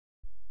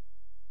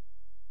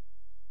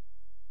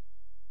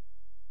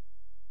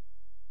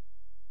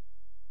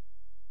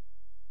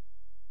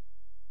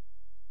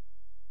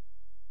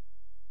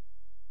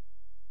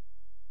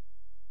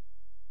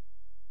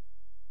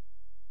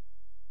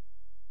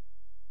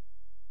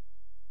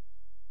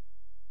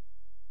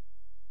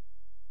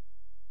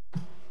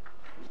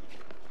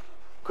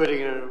Good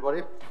evening,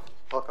 everybody.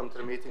 Welcome to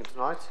the meeting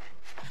tonight.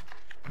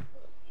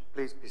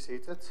 Please be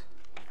seated.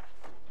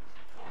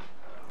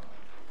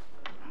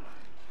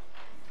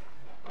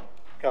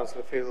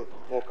 Councillor, feel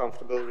more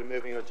comfortable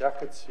removing your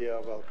jackets? You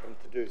are welcome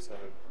to do so.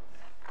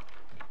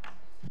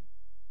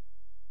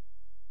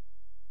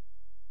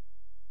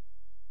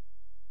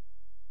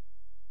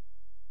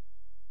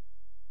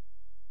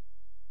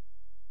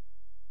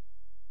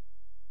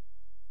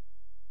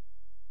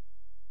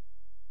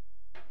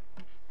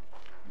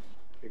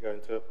 We go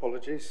into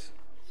apologies.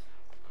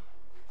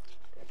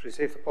 I've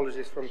received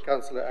apologies from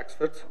Councillor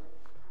Axford,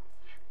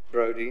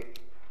 Brodie,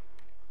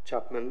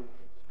 Chapman,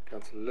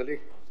 Councillor Lilly,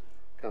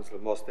 Councillor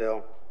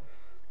Mosdale,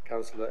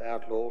 Councillor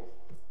Outlaw,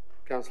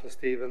 Councillor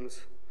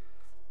Stevens,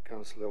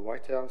 Councillor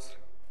Whitehouse,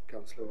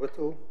 Councillor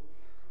Whittle,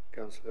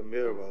 Councillor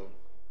Mirwell.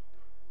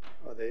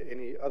 Are there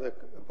any other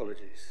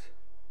apologies?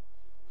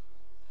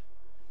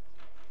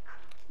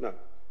 No.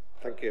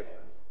 Thank you.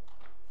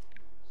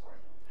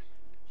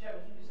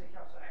 Chairman, did you say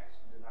Councillor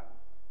Axford in that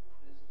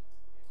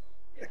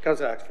list?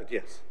 Councillor Axford,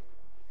 yes.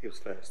 He was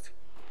first.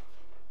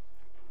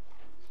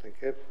 Thank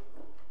you.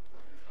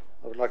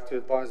 I would like to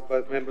advise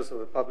both members of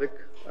the public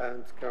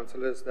and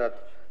councillors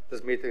that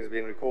this meeting is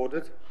being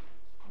recorded.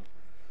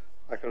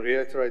 I can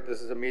reiterate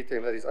this is a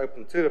meeting that is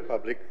open to the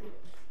public,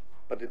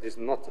 but it is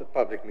not a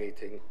public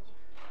meeting.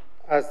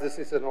 As this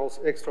is an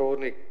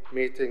extraordinary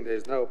meeting, there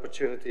is no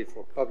opportunity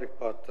for public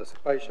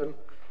participation.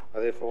 I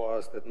therefore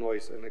ask that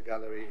noise in the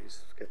gallery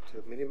is kept to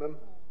a minimum.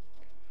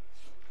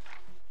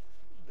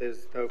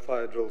 There's no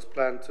fire drills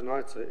planned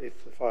tonight, so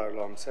if the fire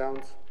alarm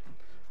sounds,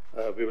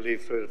 we will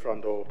leave through the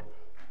front door,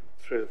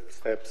 through the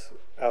steps,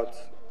 out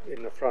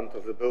in the front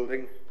of the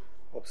building,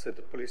 opposite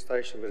the police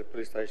station, where the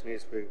police station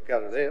is, we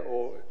gather there,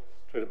 or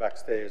through the back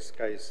stairs,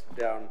 case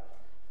down,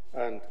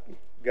 and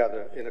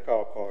gather in a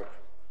car park.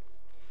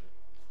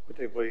 Would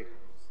everybody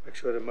make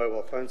sure the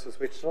mobile phones are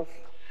switched off?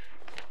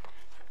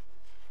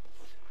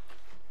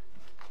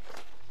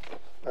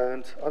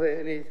 And are there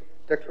any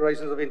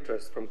declarations of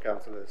interest from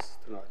councillors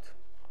tonight?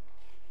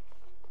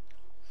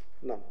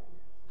 None.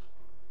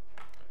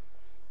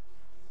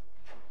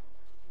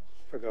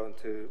 If I go on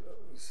to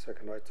the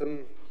second item,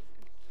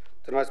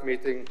 tonight's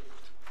meeting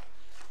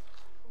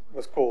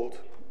was called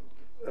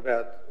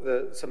about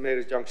the St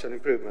Mary's Junction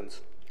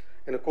improvements.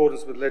 In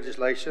accordance with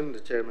legislation, the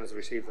chairman has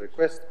received a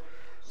request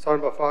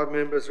signed by 5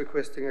 members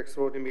requesting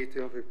extraordinary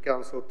meeting of the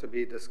council to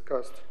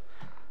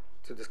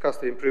discuss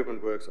the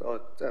improvement works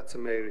at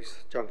St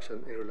Mary's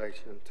Junction in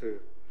relation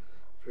to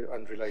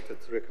unrelated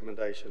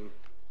recommendation.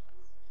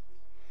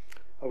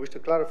 I wish to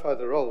clarify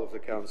the role of the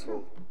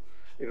council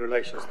in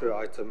relation to the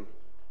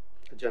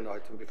agenda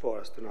item before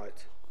us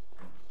tonight.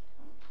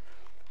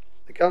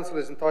 The council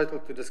is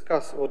entitled to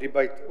discuss or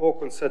debate or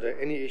consider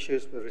any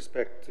issues with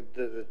respect to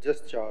the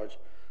discharge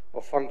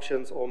of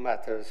functions or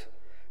matters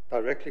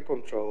directly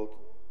controlled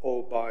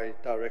or by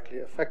directly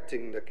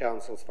affecting the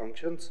council's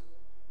functions.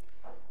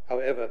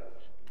 However,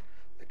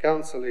 the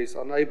council is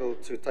unable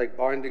to take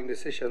binding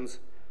decisions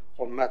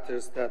on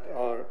matters that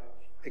are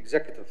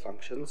executive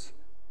functions.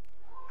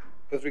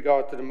 With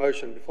regard to the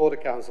motion before the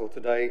council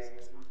today,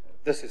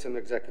 this is an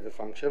executive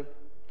function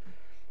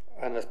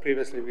and has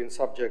previously been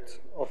subject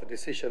of a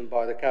decision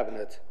by the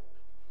Cabinet.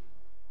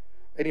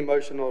 Any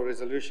motion or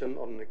resolution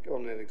on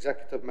an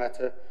executive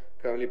matter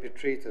can only be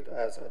treated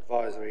as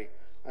advisory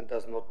and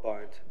does not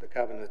bind the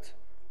Cabinet.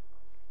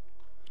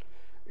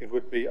 It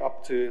would be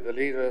up to the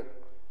leader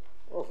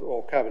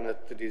or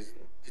Cabinet to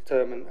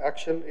determine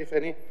action, if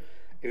any,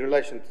 in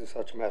relation to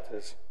such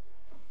matters.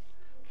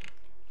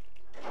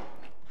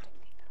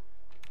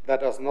 That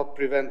does not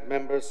prevent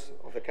members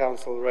of the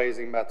council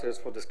raising matters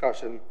for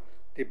discussion,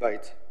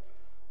 debate,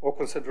 or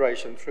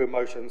consideration through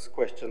motions,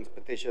 questions,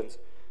 petitions,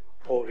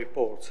 or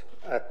reports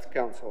at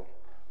council.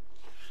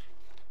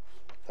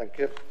 Thank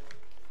you.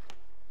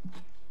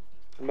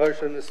 The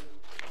motion is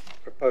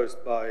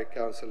proposed by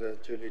Councillor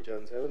Julie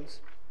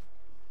Jones-Evans.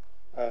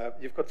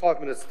 You've got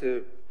 5 minutes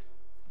to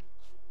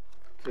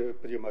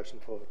put your motion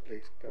forward,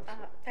 please,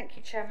 Councillor. Thank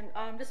you, Chairman.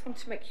 I just want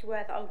to make you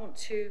aware that I want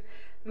to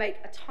make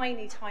a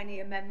tiny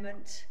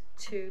amendment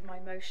to my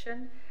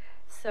motion.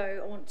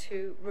 So I want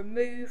to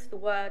remove the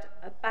word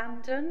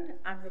abandon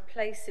and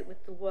replace it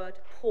with the word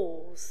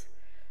pause.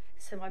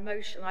 So my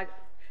motion, I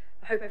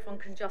hope everyone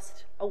can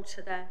just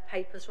alter their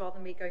papers rather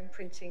than me going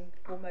printing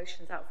more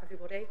motions out for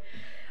everybody.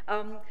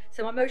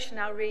 So my motion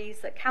now reads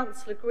that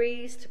Council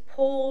agrees to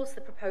pause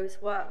the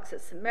proposed works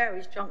at St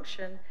Mary's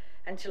Junction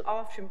until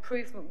after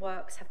improvement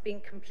works have been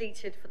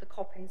completed for the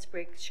Coppins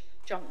Bridge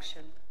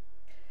Junction.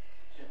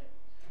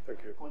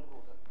 Thank you. Point of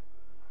order.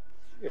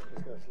 Yes,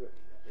 Councillor.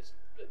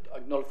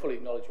 I fully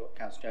acknowledge what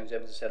Councillor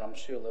Jones-Evans has said. I'm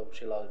sure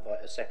she'll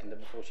invite a seconder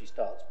before she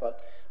starts, but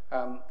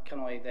can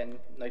I then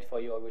notify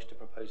you I wish to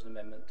propose an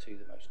amendment to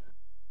the motion?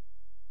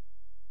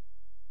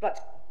 But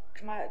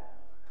can I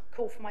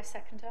call for my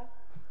seconder?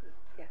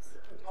 Yes.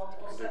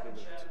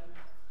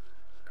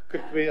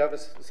 Could we have a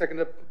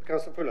seconder,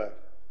 Councillor Fuller?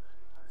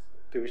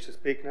 Do you wish to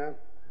speak now?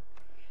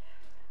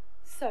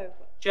 So,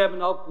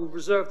 Chairman, I will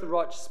reserve the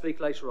right to speak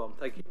later on.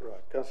 Thank you.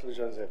 Right, Councillor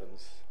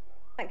Jones-Evans.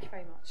 Thank you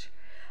very much.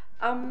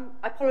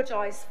 I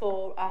apologise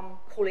for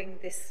calling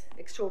this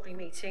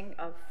extraordinary meeting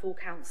of full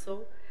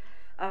council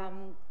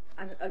and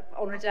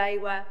on a day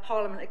where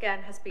Parliament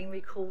again has been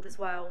recalled as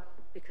well,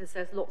 because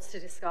there's lots to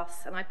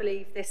discuss, and I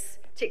believe this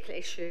particular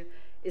issue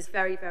is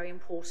very, very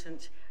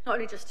important, not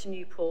only just to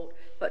Newport,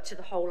 but to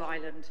the whole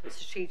island, the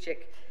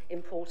strategic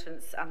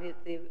importance and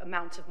the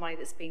amount of money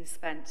that's been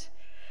spent.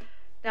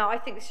 Now, I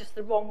think it's just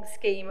the wrong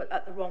scheme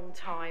at the wrong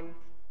time.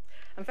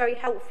 And very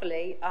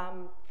helpfully,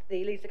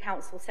 the Leader of the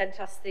Council sent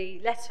us the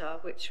letter,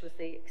 which was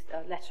the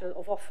letter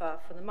of offer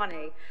for the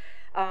money,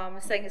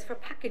 saying it's for a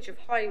package of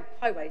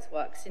highways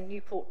works in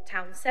Newport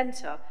Town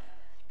Centre.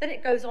 Then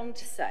it goes on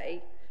to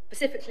say,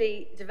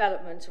 specifically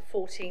development of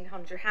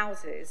 1,400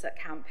 houses at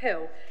Camp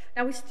Hill.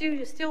 Now, we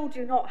still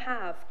do not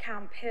have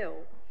Camp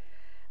Hill,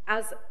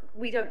 as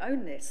we don't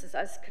own this,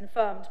 as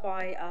confirmed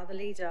by the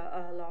leader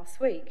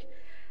last week.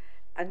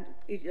 And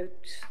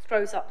it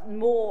throws up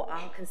more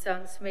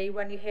concerns for me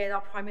when you hear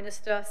our Prime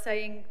Minister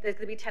saying there's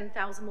going to be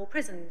 10,000 more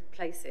prison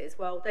places.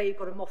 Well, there you've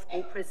got a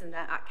mothball prison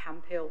there at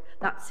Camp Hill.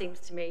 That seems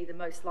to me the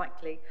most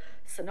likely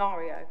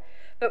scenario.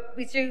 But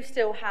we do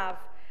still have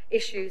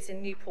issues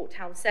in Newport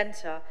Town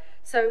Centre.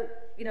 So,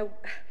 you know,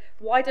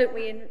 why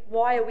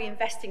are we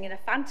investing in a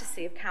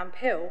fantasy of Camp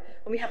Hill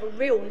when we have a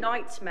real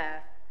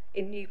nightmare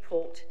in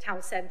Newport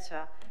Town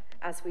Centre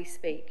as we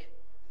speak?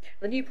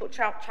 The Newport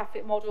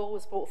traffic model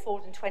was brought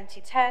forward in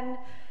 2010.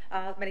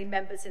 Many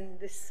members in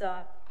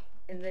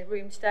the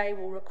room today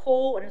will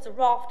recall, and there's a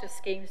raft of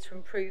schemes to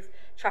improve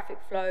traffic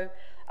flow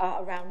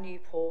around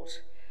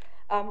Newport.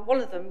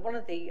 One of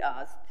the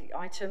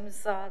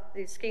items,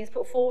 the schemes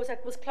put forward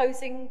was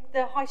closing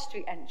the High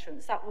Street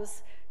entrance. That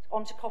was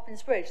onto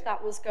Coppins Bridge.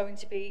 That was going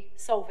to be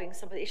solving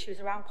some of the issues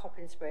around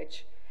Coppins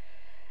Bridge.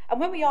 And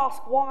when we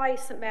ask why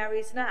St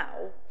Mary's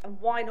now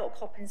and why not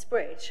Coppins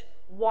Bridge,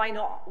 why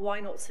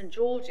not St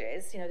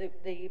George's, you know,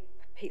 the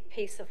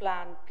piece of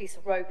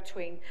road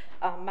between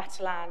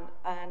Matalan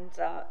and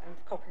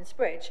Coppins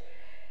Bridge,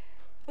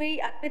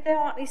 there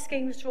aren't any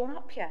schemes drawn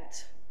up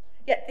yet.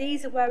 Yet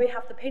these are where we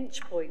have the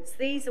pinch points.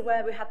 These are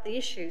where we have the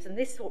issues, and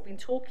this is what we've been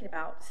talking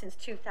about since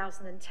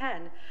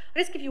 2010. I'll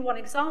just give you one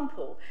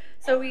example.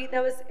 So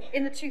there was,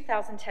 in the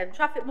 2010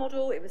 traffic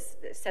model, it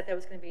said there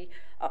was going to be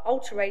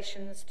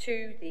alterations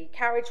to the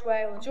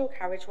carriageway, or the dual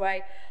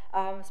carriageway,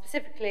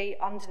 specifically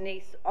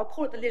underneath, I'll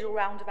call it the little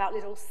roundabout,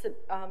 little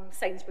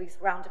Sainsbury's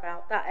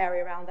roundabout, that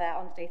area around there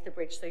underneath the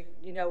bridge, so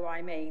you know where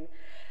I mean.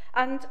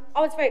 And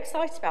I was very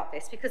excited about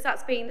this because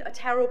that's been a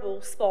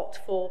terrible spot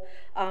for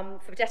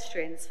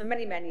pedestrians for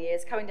many, many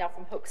years, coming down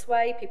from Hooks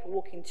Way, people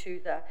walking to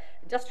the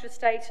industrial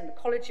estate and the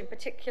college in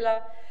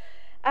particular.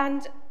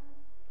 And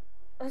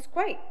it was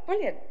great,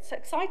 brilliant, so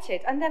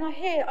excited. And then I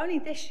hear only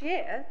this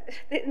year,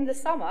 in the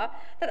summer,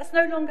 that that's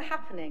no longer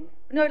happening.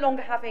 We're no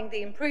longer having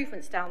the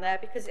improvements down there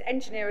because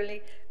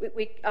engineeringly,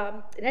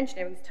 in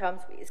engineering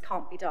terms, it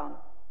can't be done.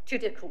 Too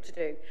difficult to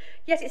do.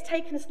 Yet it's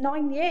taken us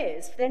 9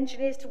 years for the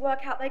engineers to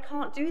work out they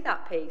can't do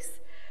that piece.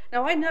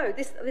 Now I know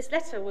this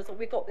letter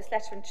we got this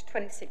letter in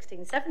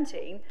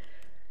 2016-17,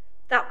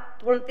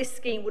 this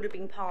scheme would have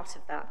been part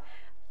of that.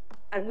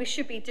 And we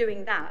should be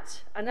doing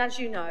that. And as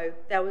you know,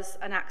 there was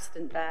an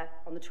accident there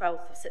on the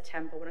 12th of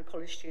September when a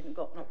college student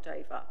got knocked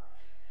over.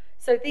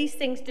 So these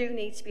things do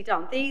need to be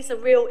done. These are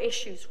real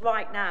issues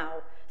right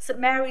now. St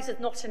Mary's is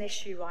not an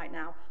issue right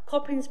now.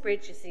 Coppins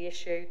Bridge is the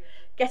issue.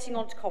 Getting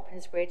onto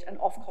Coppins Bridge and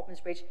off Coppins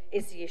Bridge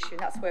is the issue. And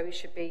that's where we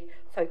should be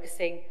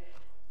focusing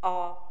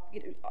our,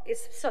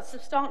 it's a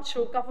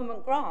substantial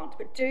government grant,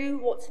 but do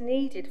what's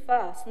needed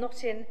first,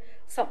 not in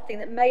something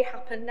that may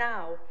happen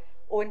now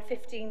or in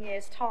 15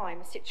 years'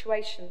 time, a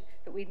situation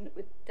that we're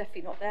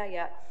definitely not there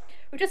yet.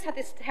 We've just had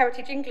this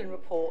Heritage England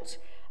report.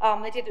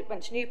 Went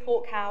to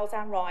Newport, Cowes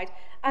and Ryde,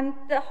 and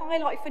the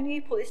highlight for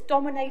Newport is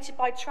dominated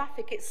by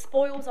traffic. It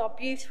spoils our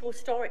beautiful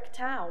historic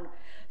town.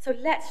 So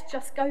let's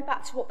just go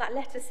back to what that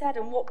letter said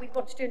and what we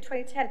want to do in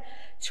 2010.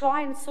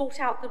 Try and sort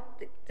out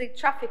the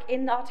traffic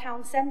in our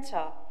town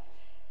centre.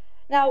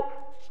 Now,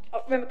 I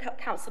remember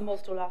Councillor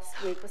Mosdell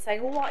last week was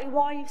saying, well,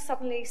 why are you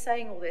suddenly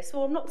saying all this?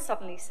 Well, I'm not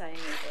suddenly saying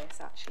all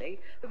this, actually.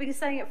 We've been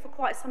saying it for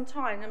quite some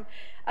time,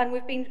 and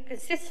we've been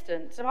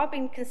consistent. And I've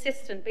been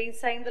consistent,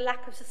 saying the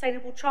lack of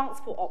sustainable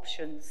transport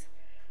options.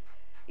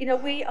 You know,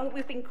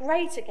 we've been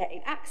great at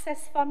getting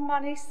access fund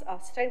money,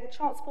 sustainable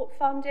transport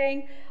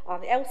funding,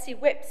 the LC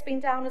WIP's been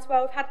down as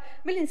well. We've had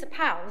millions of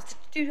pounds to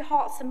do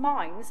hearts and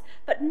minds,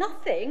 but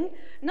nothing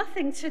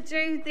to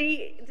do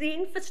the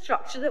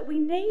infrastructure that we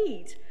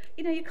need.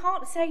 You know, you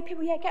can't say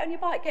people, yeah, get on your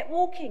bike, get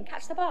walking,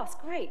 catch the bus,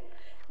 great.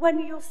 When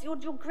you're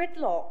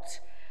gridlocked,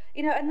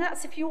 you know, and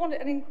that's if you want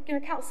it. I mean, you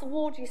know, Councillor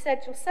Ward, you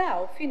said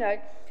yourself, you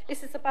know,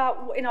 this is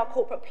about in our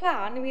corporate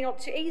plan, we want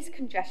to ease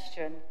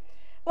congestion.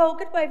 Well, a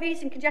good way of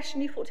easing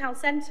congestion in Newport Town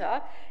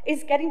Centre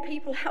is getting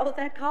people out of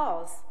their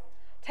cars.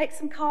 Take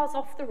some cars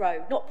off the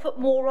road, not put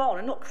more on,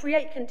 and not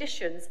create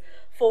conditions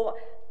for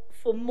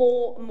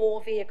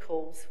more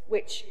vehicles,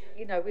 which,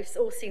 you know, we've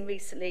all seen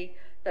recently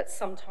that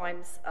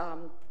sometimes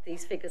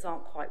these figures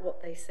aren't quite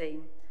what they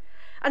seem.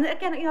 And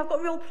again, I've got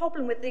a real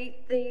problem with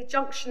the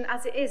junction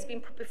as it is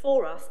being put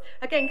before us.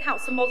 Again,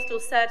 Councillor Mosdell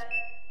said,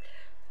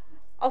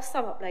 I'll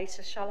sum up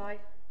later, shall I,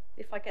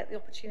 if I get the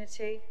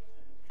opportunity?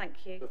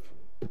 Thank you.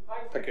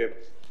 Thank you.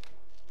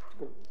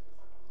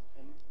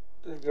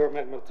 Your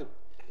amendment.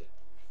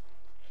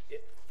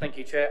 Thank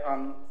you, Chair.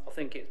 I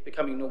think it's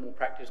becoming normal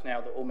practice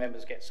now that all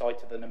members get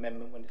cited an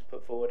amendment when it's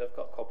put forward. I've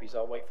got copies.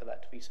 I'll wait for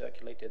that to be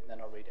circulated and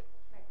then I'll read it.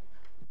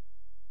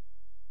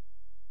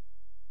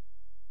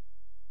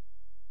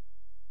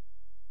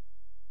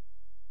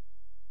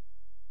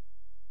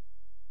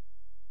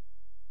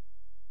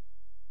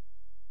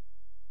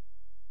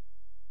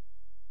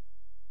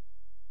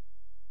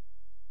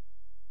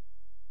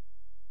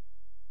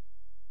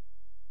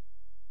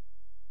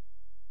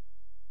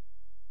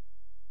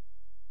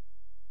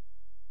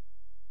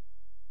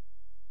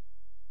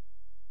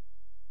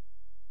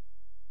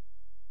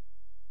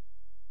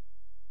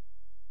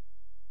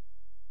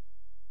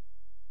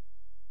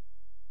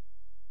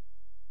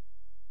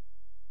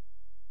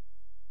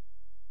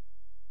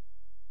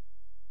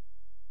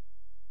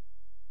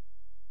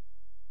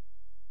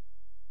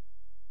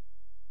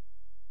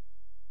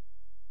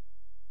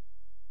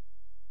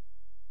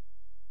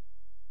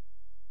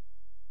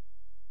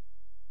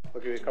 I'll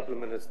give you a couple of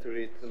minutes to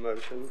read the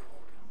motion,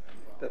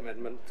 the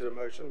amendment to the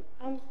motion.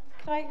 Could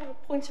I have a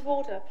point of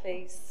order,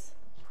 please?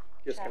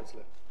 Yes, Chair.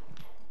 Councillor.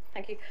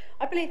 Thank you.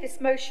 I believe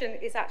this motion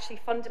is actually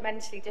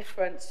fundamentally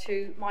different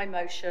to my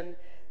motion,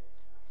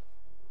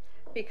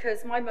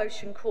 because my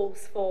motion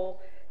calls for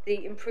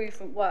the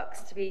improvement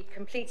works to be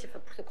completed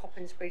for the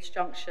Coppins Bridge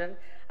Junction,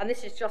 and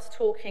this is just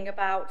talking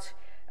about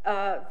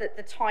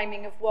the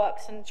timing of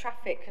works and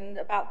traffic, and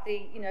about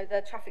the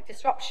traffic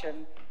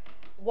disruption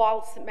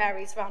while St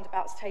Mary's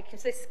roundabout's taken.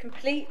 So this is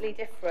completely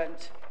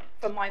different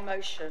from my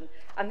motion,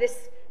 and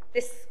this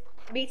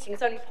meeting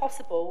is only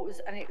possible,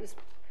 and it was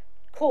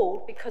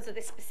called because of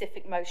this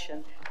specific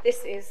motion.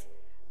 This is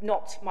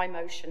not my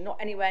motion, not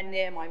anywhere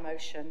near my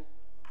motion.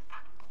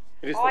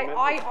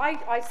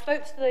 I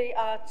spoke to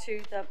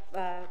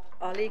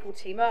our legal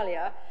team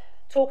earlier,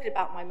 talking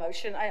about my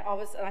motion.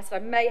 I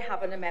said I may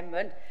have an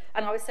amendment,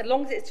 and I said, as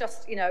long as it's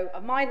just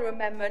a minor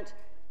amendment,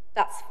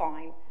 that's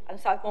fine. And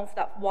so I've gone for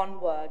that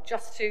one word,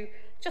 just to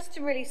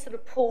really sort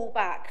of pull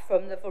back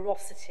from the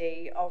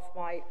ferocity of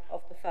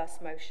the first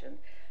motion.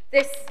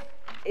 This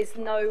is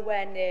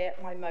nowhere near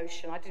my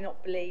motion. I do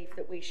not believe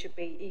that we should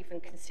be even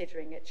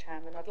considering it,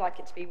 Chairman. I'd like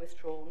it to be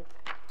withdrawn.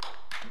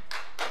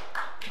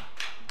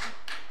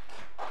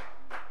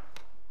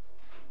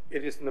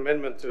 It is an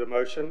amendment to the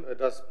motion. It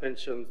does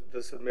mention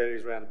the St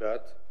Mary's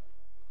roundabout,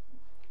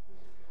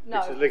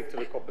 which is linked to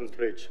the Coppins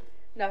Bridge.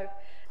 No.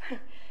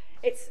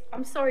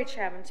 I'm sorry,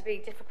 Chairman, to be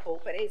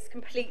difficult, but it's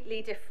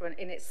completely different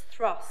in its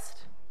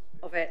thrust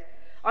of it.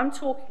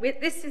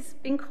 This has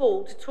been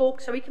called to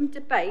talk so we can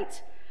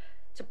debate,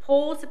 to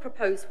pause the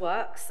proposed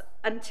works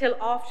until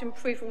after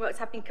improvement works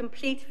have been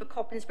completed for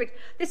Coppins Bridge.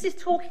 This is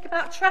talking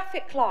about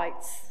traffic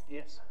lights.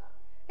 Yes.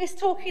 It's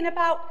talking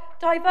about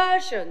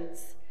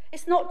diversions.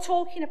 It's not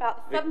talking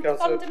about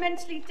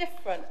fundamentally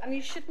different, and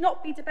you should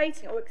not be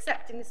debating or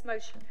accepting this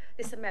motion,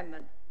 this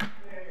amendment.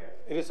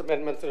 It is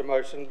amendment to the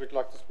motion. We'd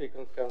like to speak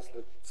on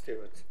Councillor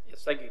Stewart.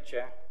 Yes, thank you,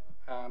 Chair.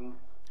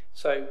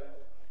 So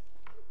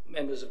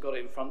members have got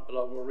it in front, but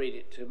I will read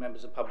it to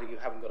members of the public who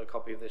haven't got a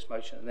copy of this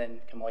motion, and then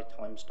can my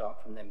time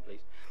start from them,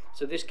 please?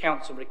 So this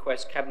council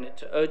requests Cabinet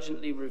to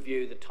urgently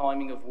review the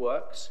timing of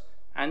works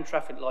and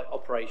traffic light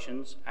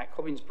operations at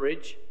Coppins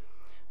Bridge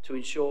to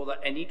ensure that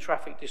any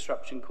traffic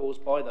disruption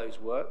caused by those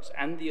works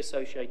and the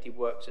associated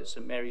works at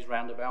St Mary's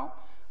roundabout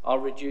are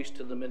reduced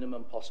to the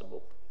minimum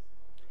possible.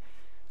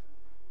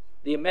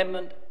 The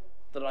amendment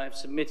that I have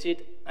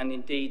submitted, and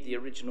indeed the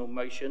original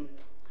motion,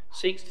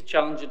 seeks to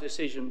challenge a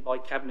decision by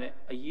Cabinet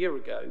a year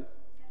ago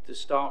to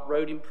start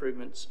road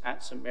improvements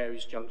at St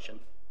Mary's Junction.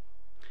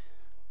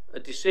 A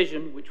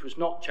decision which was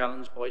not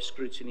challenged by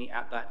scrutiny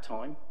at that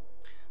time,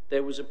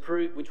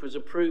 which was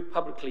approved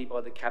publicly by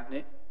the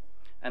Cabinet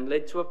and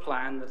led to a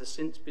plan that has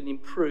since been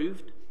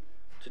improved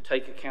to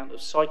take account of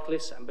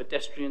cyclists and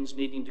pedestrians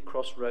needing to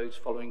cross roads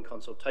following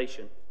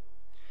consultation.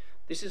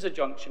 This is a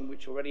junction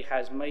which already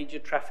has major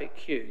traffic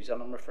queues,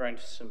 and I'm referring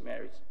to St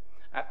Mary's,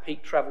 at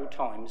peak travel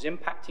times,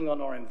 impacting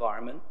on our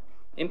environment,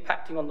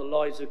 impacting on the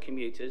lives of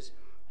commuters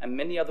and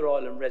many other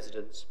island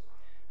residents,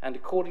 and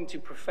according to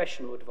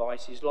professional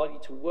advice is likely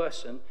to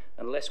worsen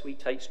unless we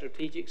take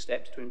strategic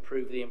steps to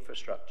improve the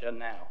infrastructure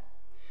now.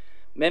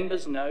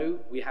 Members know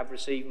we have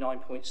received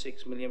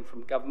 9.6 million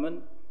from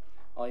government.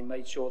 I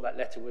made sure that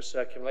letter was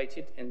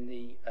circulated in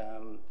the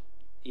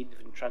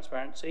Evening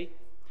Transparency.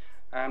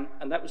 And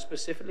that was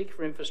specifically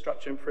for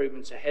infrastructure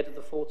improvements ahead of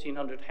the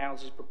 1,400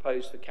 houses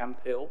proposed for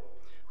Camp Hill,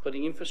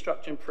 putting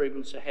infrastructure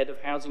improvements ahead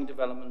of housing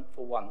development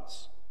for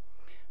once.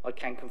 I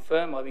can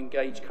confirm I've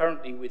engaged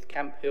currently with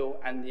Camp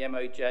Hill and the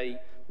MOJ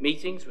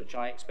meetings, which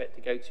I expect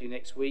to go to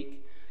next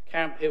week.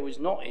 Camp Hill is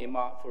not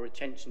earmarked for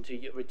return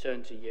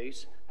to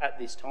use at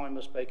this time.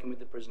 I've spoken with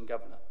the prison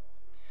governor.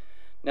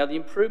 Now, the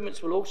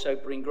improvements will also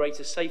bring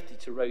greater safety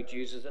to road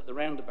users at the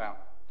roundabout,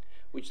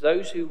 which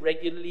those who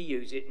regularly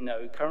use it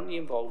know currently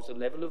involves a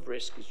level of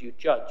risk as you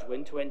judge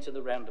when to enter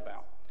the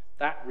roundabout.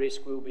 That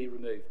risk will be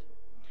removed.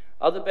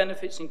 Other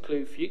benefits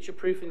include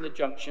future-proofing the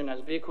junction as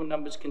vehicle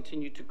numbers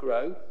continue to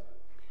grow,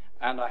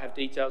 and I have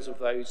details of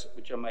those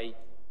which I may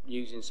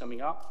use in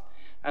summing up,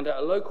 and at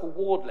a local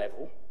ward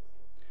level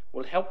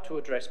will help to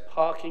address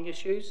parking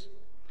issues,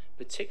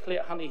 particularly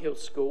at Honey Hill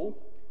School,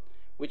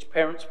 which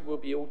parents will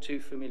be all too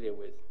familiar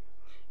with.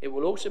 It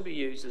will also be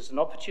used as an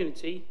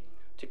opportunity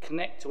to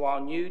connect to our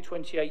new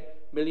 £28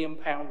 million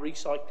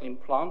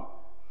recycling plant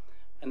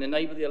and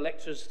enable the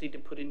electricity to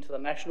put into the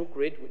national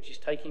grid, which is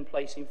taking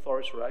place in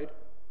Forest Road,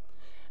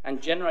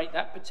 and generate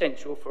that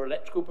potential for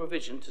electrical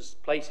provision to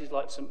places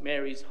like St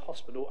Mary's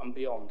Hospital and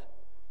beyond.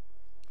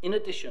 In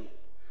addition,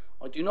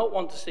 I do not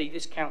want to see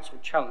this council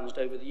challenged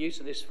over the use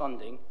of this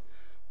funding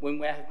when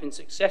we have been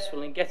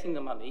successful in getting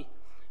the money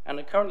and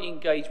are currently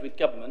engaged with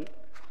government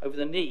over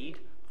the need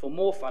for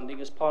more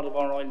funding as part of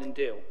our island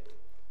deal.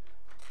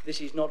 This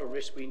is not a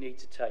risk we need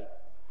to take.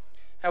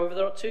 However,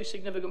 there are two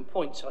significant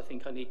points I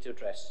think I need to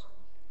address.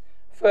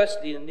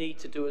 Firstly, the need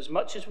to do as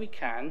much as we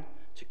can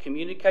to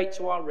communicate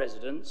to our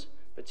residents,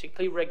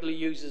 particularly regular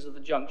users of the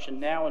junction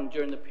now and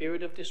during the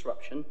period of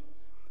disruption,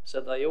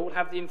 so they all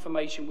have the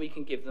information we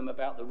can give them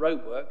about the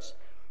roadworks,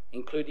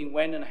 including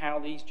when and how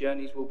these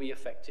journeys will be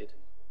affected.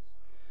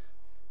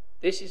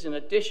 This is in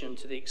addition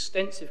to the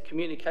extensive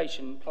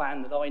communication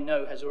plan that I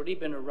know has already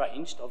been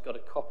arranged. I've got a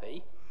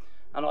copy,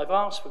 and I've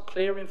asked for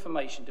clear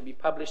information to be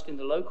published in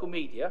the local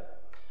media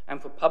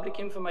and for public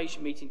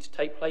information meeting to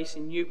take place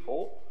in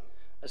Newport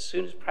as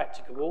soon as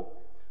practicable,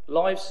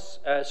 live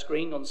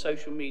screened on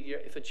social media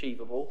if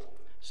achievable,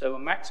 so a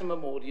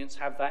maximum audience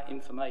have that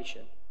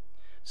information.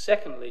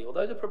 Secondly,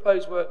 although the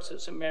proposed works at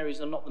St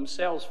Mary's are not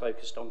themselves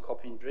focused on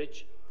Coppin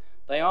Bridge,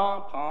 they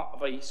are part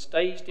of a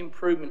staged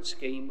improvement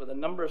scheme with a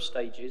number of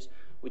stages,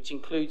 which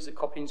includes the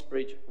Coppins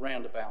Bridge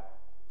roundabout.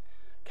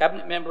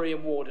 Cabinet Member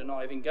Ian Ward and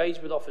I have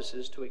engaged with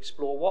officers to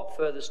explore what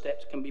further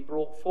steps can be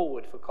brought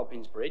forward for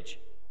Coppins Bridge,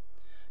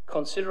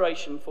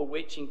 consideration for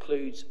which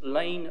includes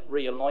lane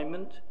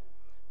realignment,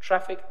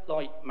 traffic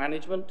light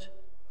management,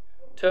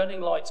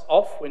 turning lights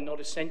off when not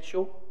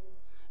essential,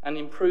 and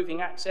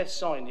improving access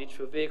signage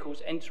for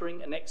vehicles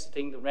entering and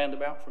exiting the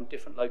roundabout from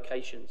different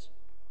locations.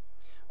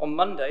 On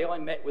Monday, I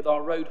met with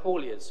our road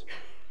hauliers,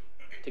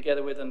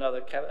 together with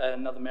another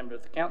member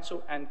of the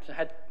council, and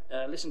had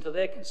listened to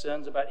their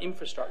concerns about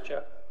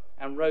infrastructure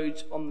and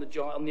roads on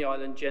the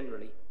island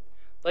generally.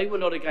 They were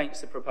not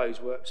against the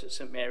proposed works at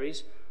St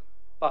Mary's,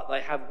 but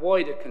they have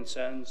wider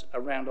concerns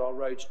around our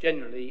roads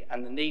generally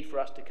and the need for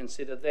us to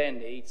consider their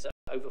needs.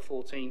 Over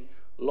 14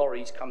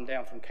 lorries come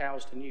down from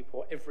Cowes to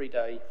Newport every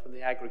day for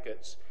the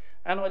aggregates.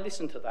 And I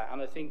listened to that,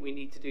 and I think we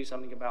need to do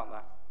something about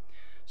that.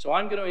 So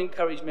I'm going to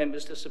encourage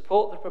members to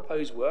support the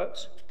proposed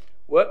works,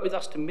 work with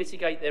us to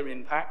mitigate their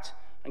impact,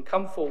 and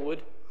come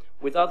forward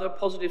with other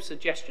positive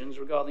suggestions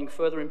regarding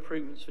further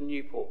improvements for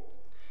Newport.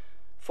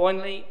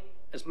 Finally,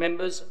 as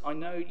members, I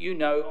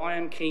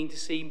am keen to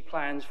see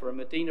plans for a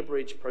Medina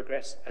Bridge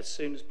progress as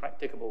soon as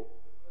practicable.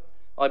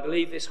 I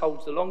believe this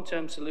holds the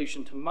long-term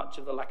solution to much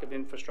of the lack of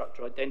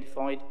infrastructure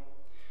identified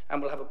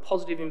and will have a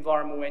positive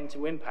environmental end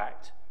to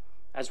impact,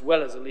 as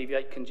well as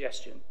alleviate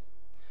congestion.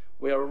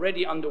 We are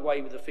already underway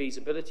with the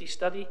feasibility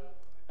study,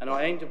 and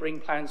I aim to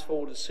bring plans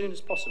forward as soon as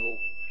possible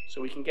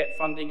so we can get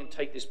funding and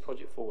take this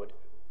project forward.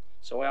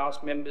 So I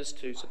ask members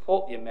to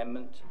support the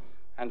amendment,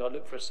 and I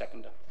look for a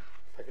seconder.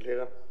 Thank you,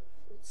 Leader.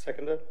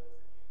 Seconder,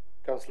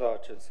 Councillor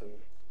Hutchinson.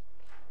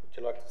 Would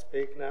you like to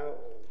speak now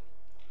or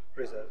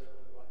reserve?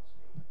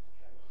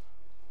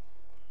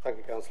 Thank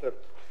you, Councillor.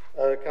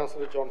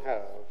 Councillor John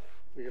Howe,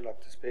 would you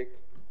like to speak?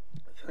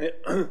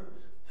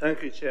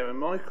 Thank you, Chairman.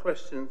 My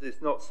question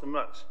is not so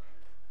much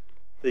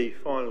the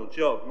final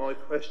job. My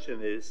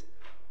question is,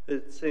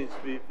 there seems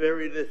to be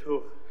very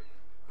little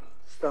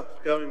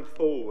stuff going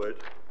forward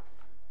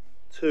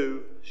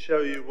to show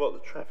you what the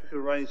traffic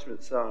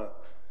arrangements are.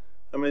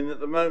 I mean, at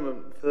the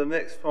moment, for the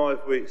next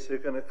 5 weeks, they're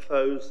going to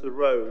close the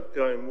road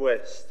going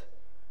west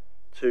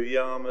to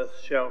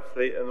Yarmouth,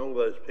 Shalfleet and all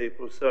those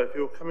people. So if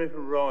you're coming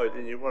from Ryde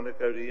and you want to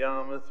go to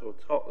Yarmouth or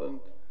Totland,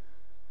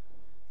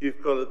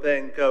 you've got to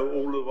then go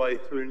all the way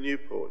through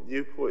Newport.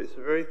 Newport is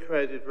a very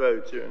crowded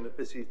road during the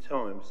busy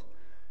times.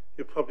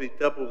 You'll probably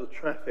double the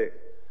traffic.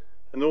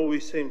 And all we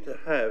seem to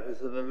have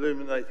is an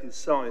illuminated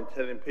sign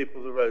telling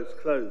people the road's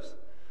closed.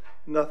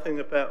 Nothing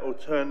about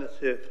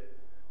alternative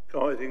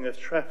guiding of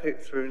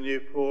traffic through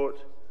Newport.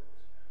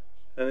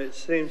 And it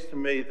seems to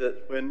me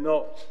that we're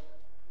not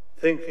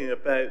thinking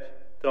about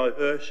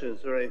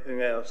diversions or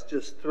anything else.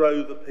 Just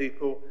throw the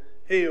people,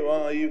 here you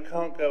are, you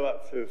can't go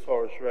up through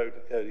Forest Road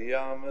to go to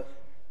Yarmouth.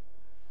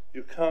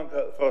 You can't go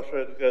up the Forest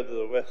Road to go to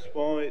the West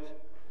Wight.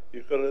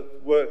 You've got to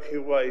work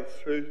your way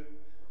through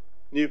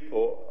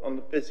Newport on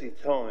the busy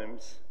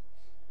times.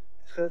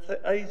 It's going to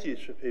take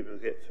ages for people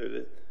to get through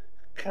it.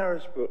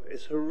 Carisbrooke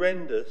is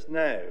horrendous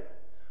now.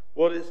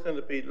 What it's going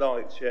to be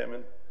like,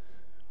 Chairman,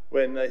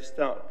 when they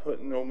start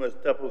putting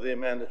almost double the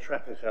amount of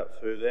traffic up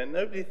through there.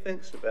 Nobody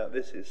thinks about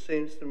this. It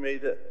seems to me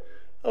that,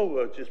 oh,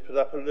 well, just put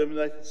up an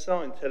illuminated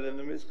sign telling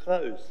them it's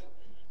closed.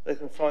 They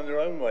can find their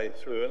own way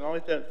through, and I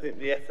don't think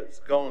the effort's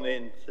gone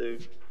in to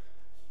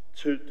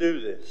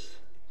do this.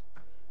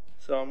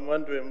 So I'm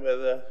wondering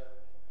whether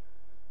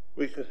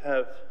we could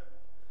have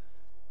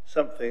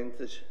something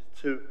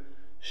to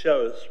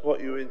show us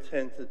what you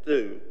intend to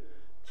do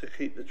to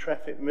keep the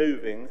traffic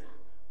moving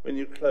when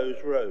you close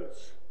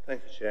roads.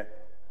 Thank you, Chair.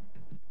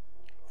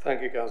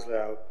 Thank you, Councillor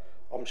Howe.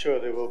 I'm sure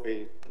there will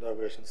be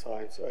diversion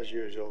signs as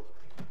usual.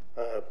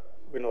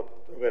 We're not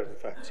aware of the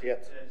facts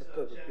yet.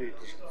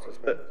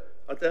 But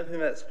I don't think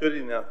that's good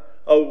enough.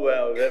 Oh,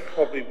 well, there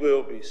probably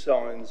will be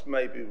signs.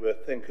 Maybe we'll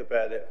think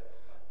about it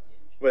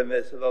when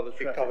there's a lot of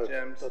traffic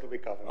jams. That'll be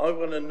covered. I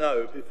want to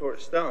know before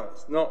it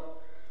starts, not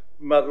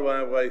muddle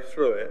our way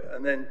through it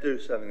and then do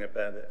something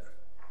about it.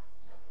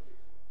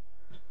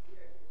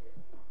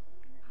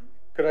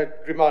 Could I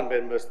remind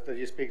members that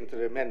you're speaking to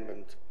the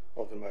amendment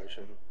of the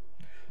motion?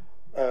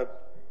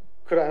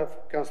 Could I have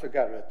Councillor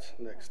Garrett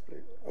next,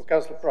 please? Oh,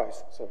 Councillor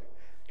Price, sorry.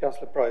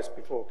 Councillor Price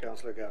before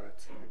Councillor Garrett.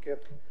 Thank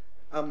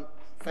you.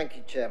 Thank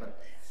you, Chairman.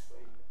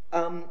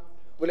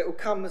 Well, it will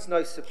come as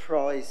no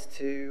surprise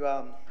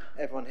to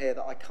everyone here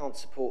that I can't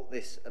support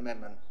this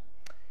amendment.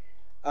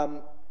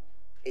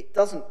 It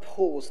doesn't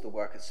pause the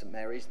work at St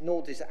Mary's,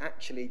 nor does it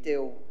actually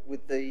deal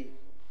with the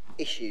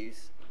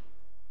issues,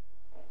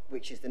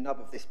 which is the nub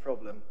of this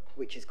problem,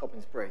 which is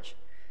Coppins Bridge.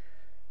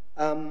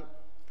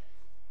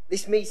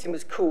 This meeting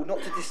was called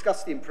not to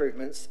discuss the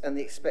improvements and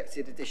the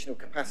expected additional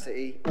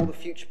capacity or the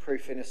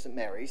future-proofing of St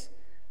Mary's,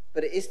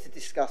 but it is to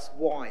discuss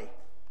why.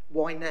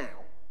 Why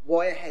now?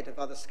 Why ahead of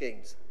other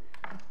schemes?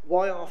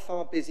 Why are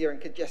far busier and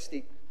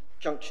congested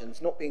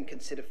junctions not being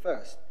considered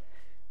first?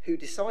 Who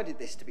decided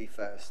this to be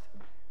first?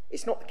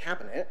 It's not the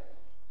Cabinet.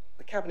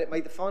 The Cabinet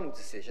made the final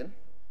decision.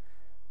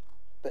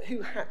 But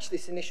who hatched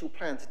this initial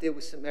plan to deal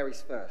with St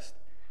Mary's first?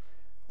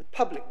 The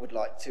public would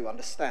like to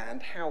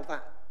understand how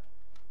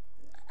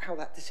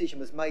that decision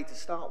was made to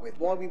start with,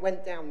 why we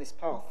went down this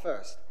path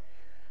first.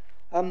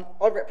 I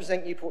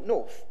represent Newport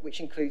North, which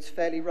includes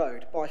Fairley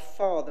Road, by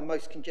far the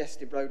most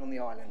congested road on the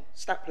island,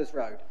 Staplers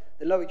Road,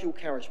 the Lower Dual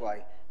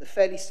Carriageway, the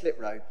Fairley Slip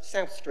Road,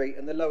 South Street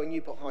and the Lower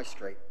Newport High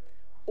Street,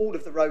 all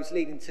of the roads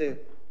leading to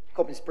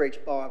Coppins Bridge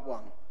bar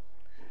one.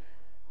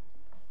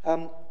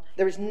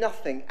 There is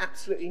nothing,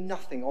 absolutely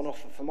nothing on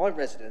offer for my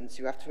residents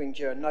who have to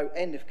endure no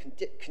end of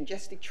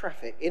congested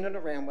traffic in and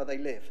around where they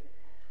live.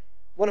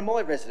 One of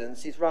my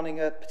residents is running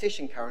a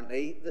petition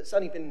currently that's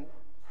only been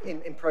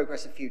in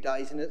progress a few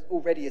days and it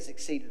already has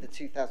exceeded the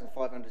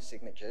 2,500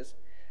 signatures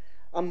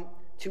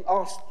to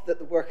ask that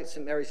the work at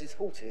St Mary's is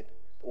halted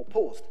or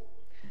paused.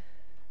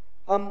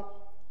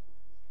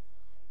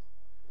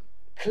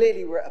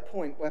 Clearly we're at a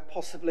point where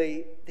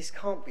possibly this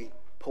can't be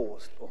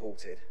paused or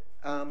halted.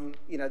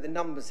 You know, the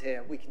numbers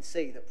here, we can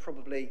see that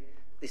probably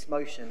this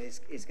motion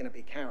is going to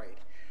be carried.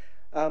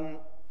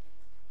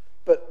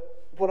 But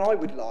what I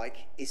would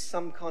like is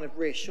some kind of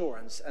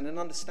reassurance and an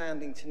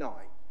understanding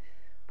tonight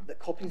that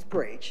Coppins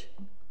Bridge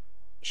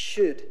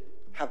should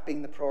have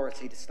been the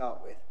priority to start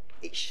with.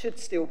 It should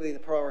still be the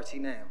priority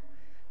now.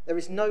 There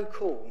is no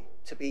call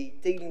to be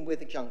dealing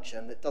with a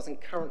junction that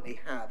doesn't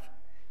currently have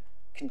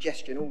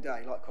congestion all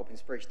day like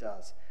Coppins Bridge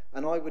does.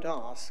 And I would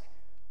ask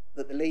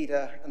that the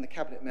leader and the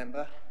cabinet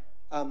member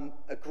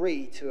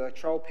agree to a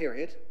trial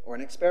period or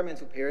an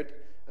experimental period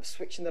of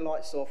switching the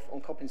lights off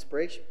on Coppins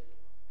Bridge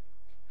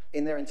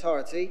in their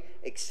entirety,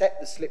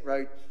 except the slip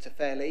road to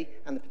Fairley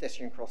and the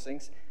pedestrian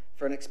crossings,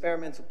 for an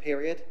experimental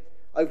period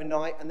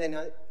overnight and then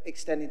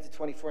extending to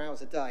 24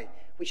 hours a day,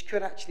 which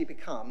could actually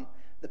become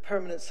the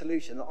permanent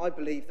solution that I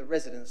believe the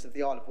residents of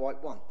the Isle of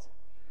Wight want.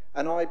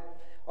 And I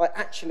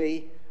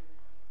actually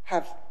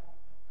have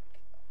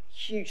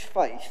huge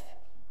faith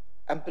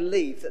and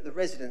believe that the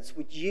residents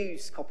would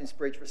use Coppins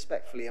Bridge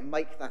respectfully and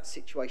make that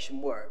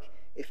situation work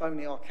if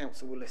only our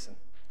council will listen.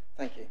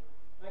 Thank you.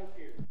 Thank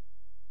you.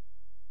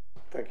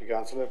 Thank you,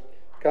 Councillor.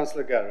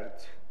 Councillor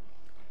Garrett,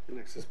 the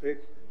next to speak.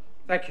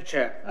 Thank you,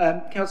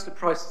 Chair. Councillor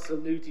Price has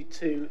alluded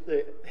to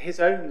his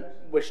own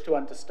wish to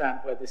understand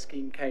where this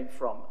scheme came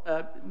from.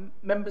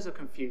 Members are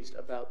confused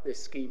about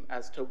this scheme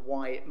as to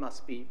why it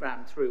must be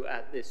ran through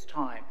at this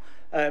time.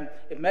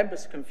 If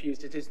members are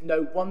confused, it is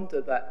no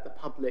wonder that the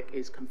public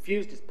is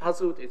confused, is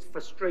puzzled, is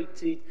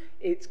frustrated,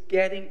 it's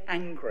getting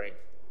angry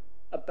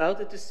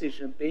about a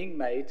decision being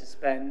made to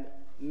spend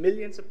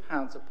millions of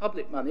pounds of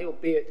public money,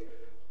 albeit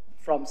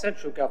from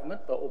central government,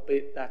 but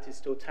albeit that is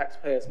still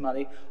taxpayers'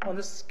 money, on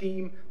a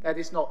scheme that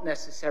is not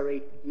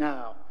necessary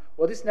now.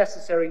 What is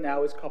necessary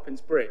now is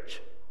Coppins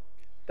Bridge.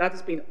 That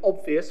has been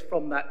obvious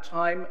from that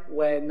time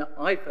when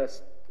I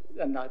first,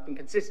 and I've been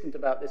consistent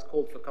about this,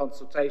 called for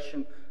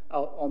consultation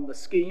on the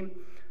scheme.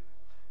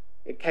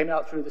 It came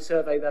out through the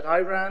survey that I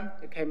ran,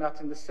 it came out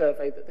in the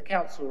survey that the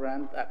council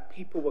ran, that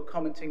people were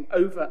commenting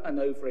over and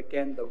over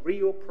again, the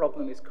real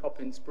problem is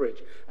Coppins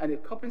Bridge. And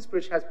if Coppins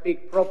Bridge has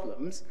big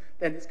problems,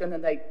 then it's going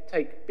to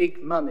take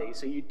big money.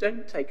 So you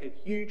don't take a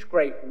huge,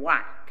 great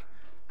whack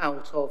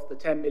out of the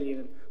 £10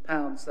 million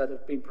that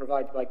have been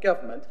provided by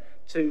government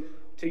to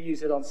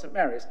use it on St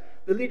Mary's.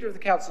 The leader of the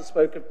council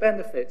spoke of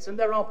benefits, and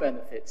there are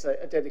benefits: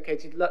 a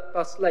dedicated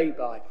bus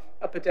lay-by,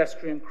 a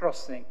pedestrian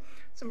crossing,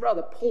 some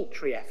rather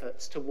paltry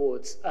efforts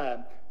towards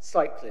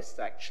cyclists,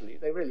 actually.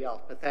 They really are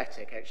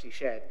pathetic, actually,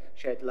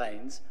 shared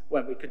lanes,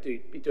 when we could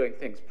be doing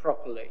things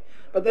properly.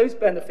 But those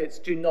benefits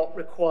do not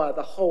require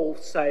the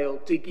wholesale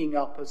digging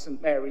up of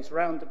St Mary's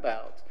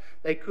roundabout.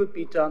 They could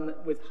be done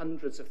with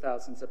hundreds of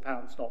thousands of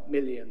pounds, not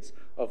millions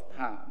of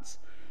pounds.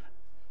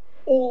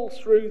 All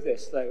through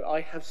this, though,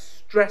 I have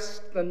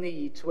stressed the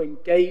need to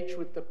engage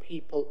with the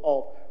people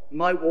of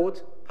my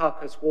ward,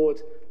 Parkhurst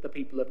Ward, the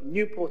people of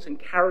Newport and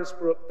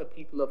Carisbrooke, the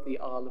people of the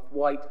Isle of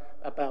Wight,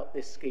 about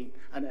this scheme.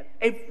 And at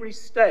every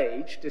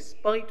stage,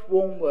 despite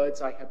warm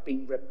words, I have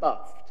been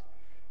rebuffed.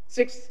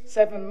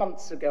 6-7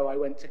 months ago, I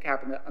went to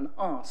Cabinet and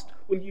asked,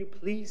 will you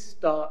please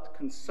start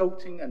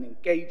consulting and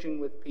engaging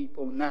with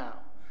people now?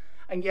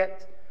 And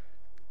yet,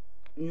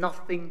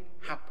 nothing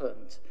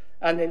happened.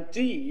 And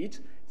indeed,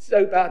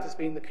 so bad has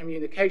been the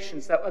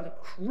communications that a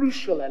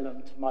crucial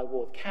element of my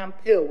ward, Camp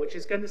Hill, which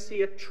is going to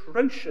see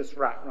atrocious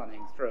rat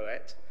running through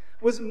it,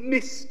 was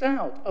missed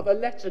out of a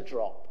letter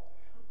drop.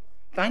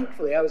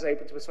 Thankfully, I was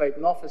able to persuade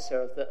an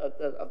officer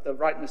of the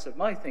rightness of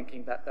my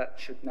thinking that that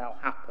should now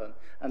happen,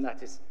 and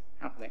that is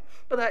happening.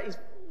 But that is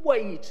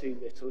way too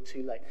little,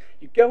 too late.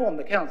 You go on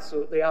the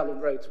council, the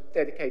Island Roads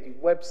dedicated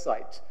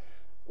website,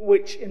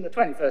 which in the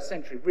 21st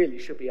century really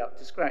should be up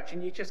to scratch,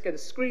 and you just get a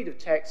screed of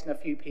text and a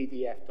few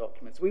PDF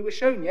documents. We were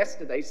shown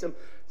yesterday some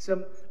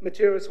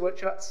materials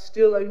which are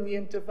still only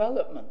in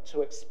development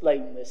to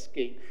explain this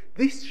scheme.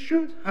 This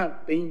should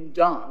have been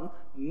done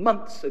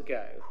months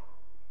ago.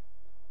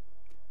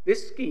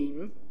 This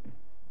scheme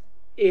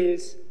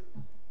is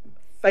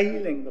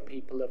failing the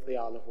people of the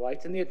Isle of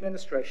Wight, and the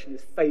administration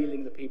is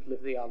failing the people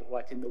of the Isle of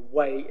Wight in the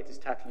way it is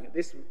tackling it.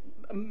 This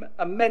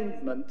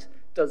amendment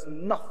does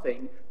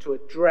nothing to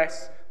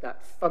address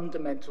that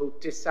fundamental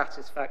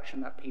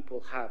dissatisfaction that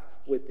people have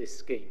with this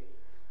scheme.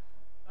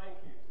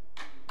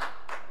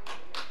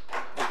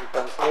 Thank you,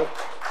 Councillor.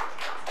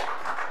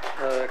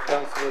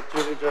 Councillor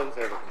Julie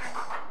Jones-Evans.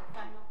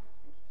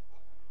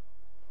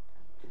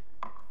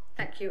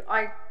 Thank you.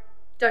 I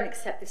don't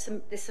accept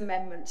this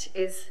amendment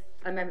is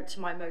an amendment to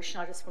my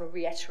motion. I just want to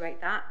reiterate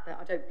that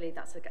I don't believe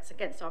that's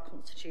against our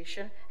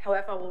constitution.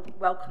 However, I will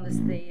welcome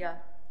the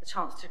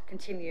chance to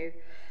continue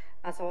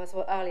as I was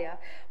earlier.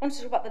 I want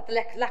to talk about the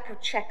lack of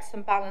checks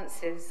and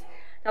balances.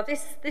 Now,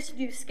 this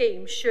new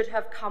scheme should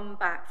have come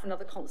back for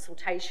another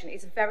consultation.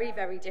 It's very,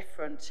 very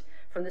different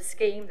from the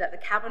scheme that the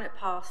Cabinet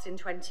passed in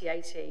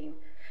 2018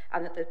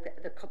 and that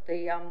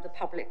the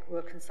public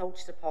were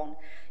consulted upon.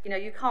 You know,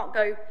 you can't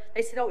go,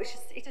 they said, oh, it's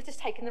just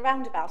taking the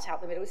roundabout out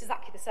the middle. It's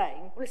exactly the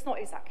same. Well, it's not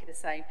exactly the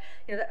same.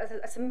 You know,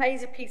 that's a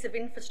major piece of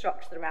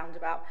infrastructure, the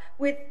roundabout,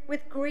 with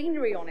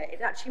greenery on it.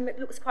 It actually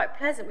looks quite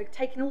pleasant. We've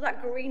taken all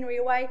that greenery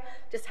away,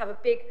 just have a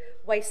big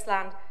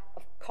wasteland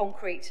of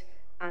concrete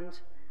and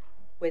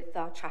with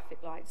traffic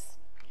lights.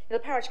 The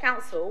parish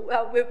council,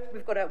 we're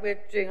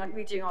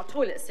redoing our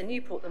toilets in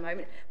Newport at the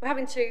moment. We're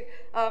having to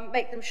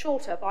make them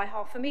shorter by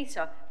 ½ a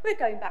metre. We're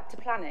going back to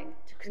planning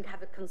to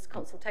have a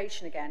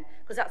consultation again,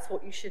 because that's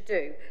what you should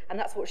do, and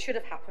that's what should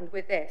have happened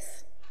with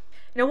this.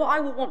 You know, what I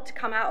would want to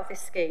come out of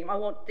this scheme, I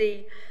want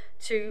the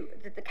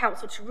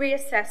council to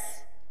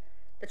reassess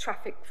the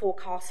traffic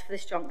forecast for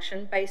this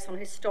junction based on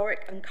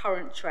historic and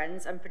current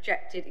trends and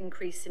projected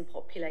increase in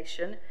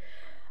population.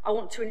 I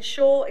want to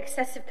ensure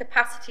excessive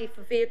capacity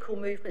for vehicle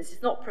movements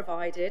is not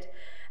provided,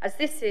 as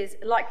this is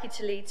likely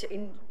to lead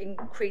to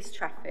increased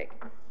traffic,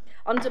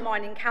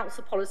 undermining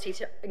council policy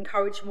to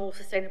encourage more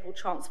sustainable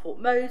transport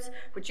modes,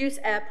 reduce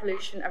air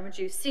pollution and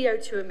reduce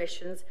CO2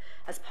 emissions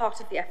as part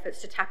of the efforts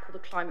to tackle the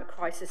climate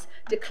crisis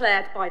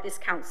declared by this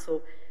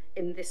council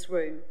in this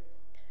room.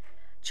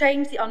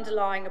 Change the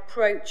underlying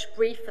approach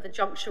brief for the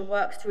junction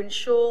works to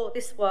ensure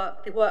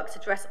the works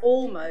address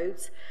all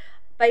modes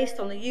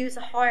based on the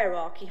user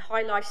hierarchy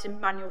highlighted in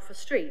Manual for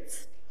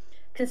Streets,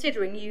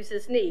 considering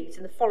users' needs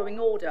in the following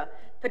order: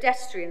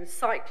 pedestrians,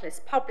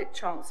 cyclists, public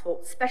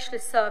transport,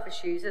 specialist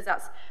service users,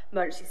 that's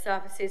emergency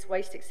services,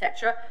 waste,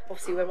 etc.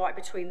 Obviously, we're right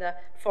between the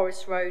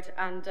Forest Road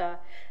and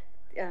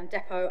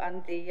depot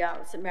and the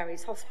St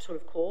Mary's Hospital,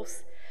 of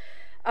course.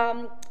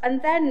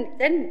 And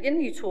then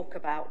you talk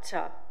about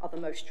other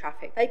motor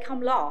traffic. They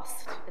come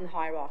last in the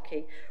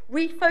hierarchy.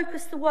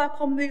 Refocus the work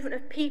on movement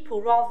of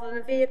people rather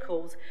than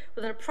vehicles,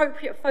 with an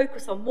appropriate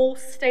focus on more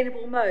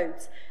sustainable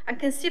modes and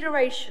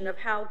consideration of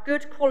how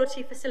good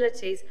quality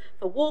facilities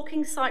for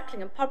walking,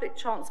 cycling and public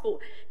transport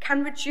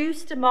can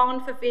reduce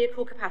demand for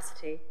vehicle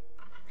capacity.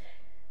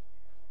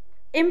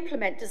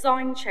 Implement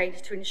design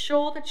changes to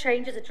ensure the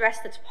changes address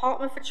the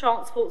Department for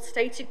Transport's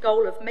stated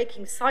goal of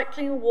making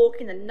cycling and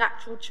walking the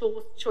natural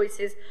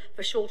choices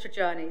for shorter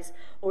journeys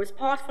or as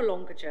part of a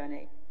longer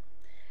journey.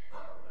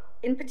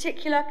 In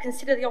particular,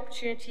 consider the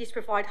opportunities to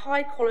provide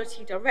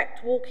high-quality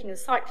direct walking and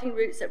cycling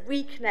routes that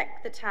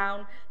reconnect the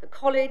town, the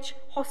college,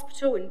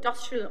 hospital,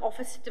 industrial and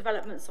office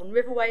developments on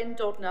Riverway and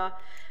Dodner,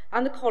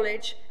 and the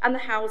college and the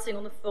housing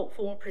on the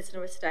former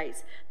prisoner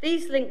estates.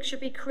 These links should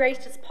be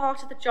created as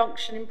part of the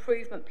junction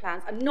improvement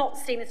plans and not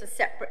seen as a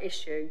separate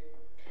issue.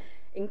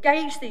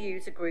 Engage the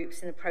user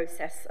groups in the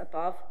process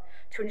above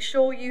to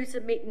ensure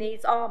user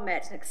needs are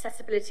met and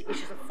accessibility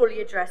issues are fully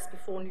addressed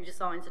before new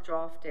designs are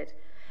drafted.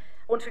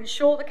 I want to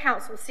ensure the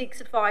Council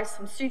seeks advice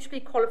from suitably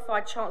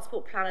qualified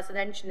transport planners and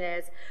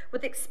engineers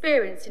with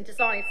experience in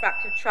designing for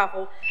active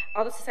travel,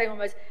 other sustainable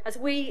modes, as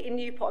we in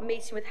Newport are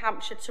meeting with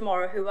Hampshire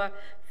tomorrow, who are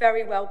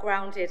very well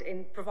grounded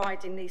in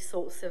providing these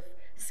sorts of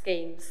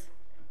schemes.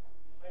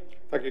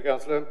 Thank you,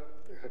 Councillor.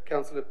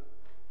 Councillor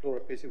Laura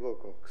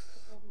Pearcey-Wilcox.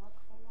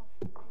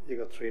 You've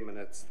got 3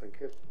 minutes.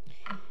 Thank you.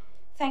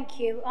 Thank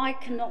you. I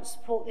cannot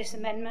support this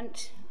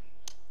amendment.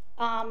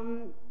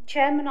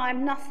 Chairman, I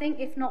am nothing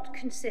if not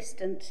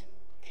consistent.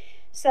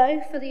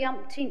 So, for the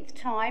umpteenth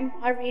time,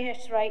 I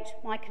reiterate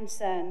my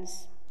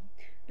concerns.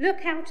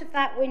 Look out of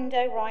that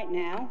window right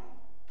now.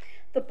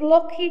 The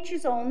blockage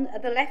is on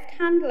the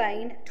left-hand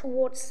lane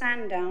towards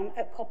Sandown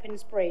at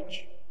Coppins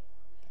Bridge.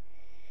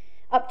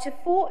 Up to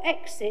 4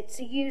 exits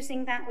are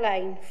using that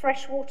lane: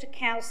 Freshwater,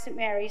 Cowes, St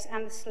Mary's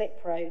and the Slip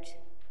Road.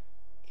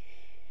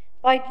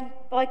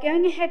 By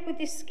going ahead with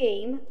this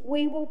scheme,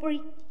 we will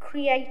be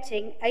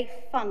creating a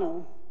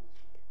funnel.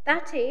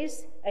 That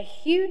is, a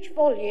huge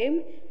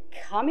volume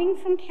coming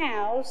from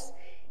Cowes,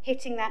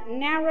 hitting that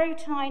narrow,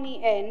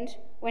 tiny end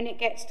when it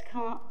gets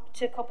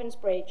to Coppins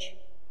Bridge.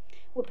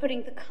 We're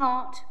putting the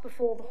cart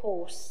before the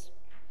horse.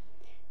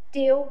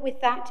 Deal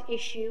with that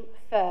issue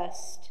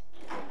first.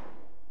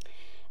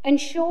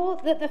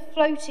 Ensure that the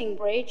floating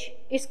bridge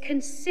is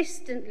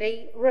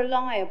consistently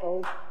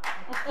reliable.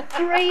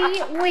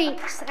 3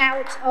 weeks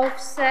out of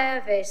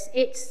service.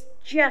 It's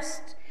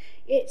just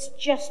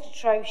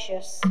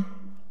atrocious.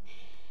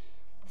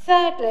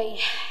 Thirdly,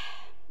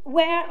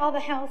 where are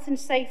the health and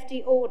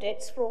safety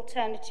audits for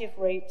alternative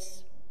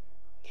routes?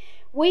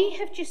 We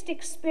have just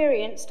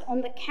experienced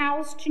on the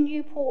Cowes to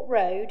Newport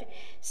Road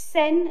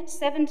 7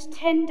 to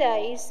 10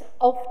 days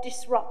of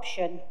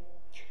disruption.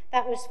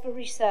 That was for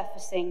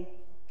resurfacing.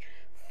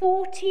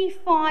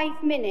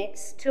 45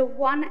 minutes to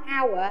 1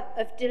 hour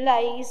of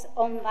delays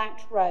on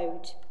that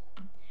road.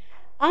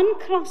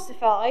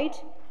 Unclassified,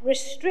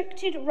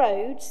 restricted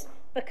roads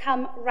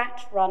become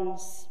rat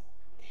runs.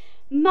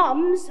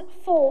 Mums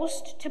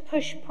forced to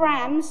push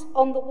prams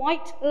on the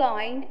Wight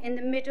line in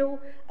the middle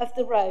of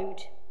the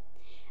road.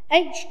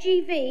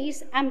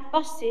 HGVs and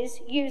buses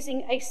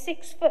using a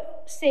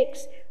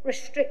 6'6"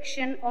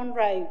 restriction on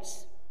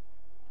roads.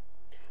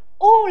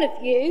 All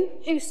of you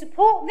who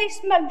support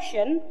this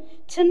motion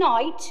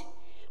tonight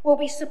will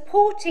be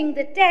supporting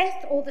the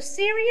death or the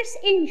serious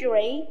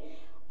injury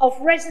of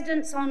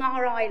residents on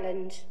our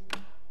island.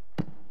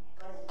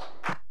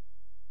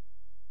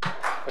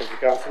 Thank you,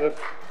 Councillor.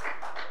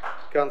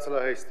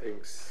 Councillor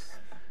Hastings.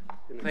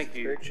 Thank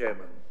you,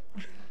 Chairman.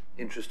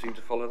 Interesting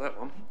to follow that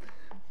one.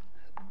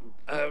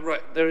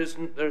 Right, there is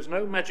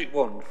no magic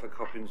wand for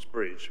Coppins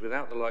Bridge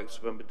without the likes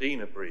of a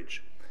Medina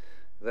Bridge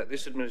that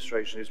this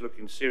administration is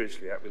looking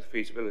seriously at with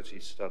feasibility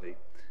study.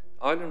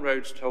 Island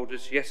Roads told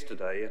us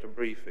yesterday at a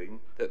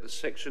briefing that the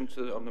section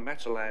on the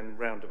Matalan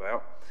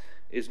roundabout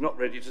is not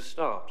ready to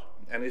start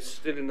and is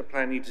still in the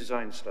planning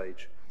design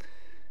stage,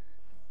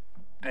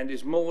 and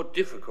is more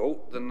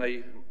difficult than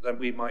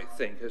we might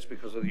think, as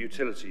because of the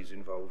utilities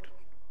involved.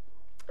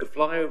 A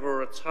flyover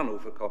or a tunnel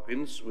for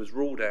Coppins was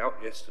ruled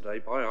out yesterday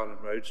by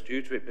Island Roads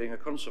due to it being a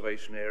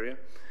conservation area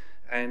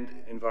and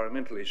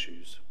environmental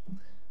issues.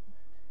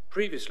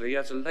 Previously,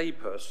 as a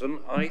layperson,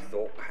 I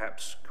thought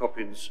perhaps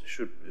Coppins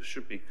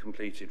should be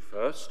completed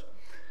first.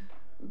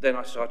 Then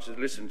I started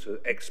to listen to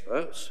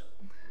experts,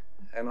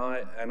 and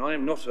I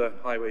am not a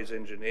highways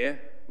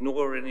engineer,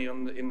 nor any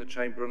in the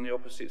chamber on the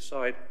opposite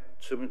side,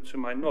 to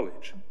my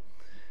knowledge.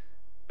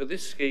 But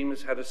this scheme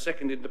has had a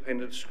second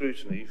independent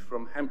scrutiny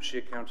from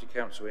Hampshire County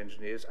Council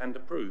engineers and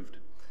approved.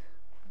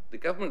 The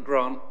government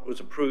grant was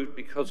approved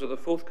because of the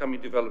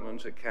forthcoming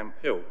development at Camp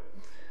Hill.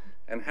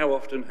 And how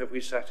often have we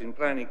sat in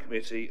planning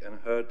committee and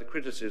heard the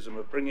criticism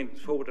of bringing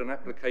forward an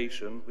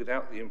application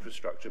without the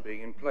infrastructure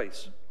being in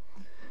place?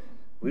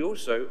 We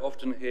also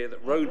often hear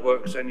that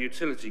roadworks and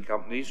utility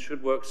companies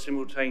should work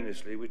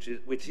simultaneously, which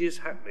is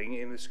happening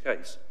in this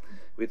case,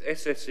 with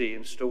SSE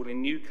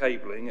installing new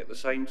cabling at the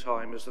same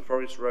time as the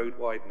Forest Road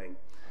widening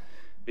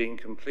being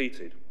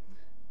completed.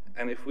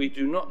 And if we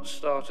do not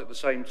start at the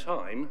same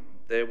time,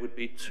 there would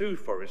be 2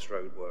 Forest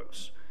Road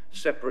works,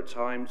 separate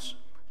times,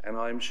 and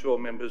I'm sure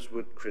members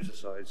would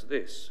criticise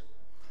this.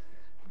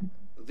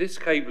 This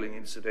cabling,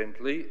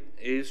 incidentally,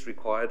 is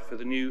required for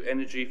the new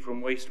energy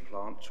from waste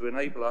plant to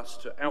enable us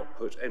to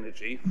output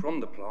energy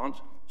from the plant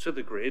to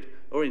the grid,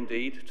 or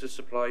indeed to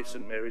supply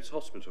St Mary's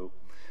Hospital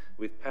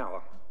with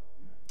power,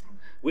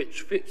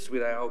 which fits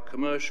with our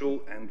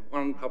commercial and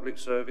one public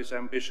service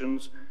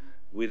ambitions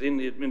within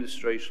the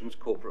administration's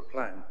corporate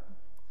plan.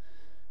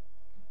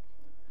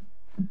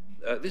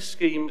 This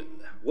scheme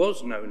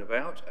was known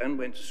about and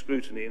went to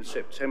scrutiny in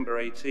September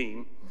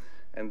 18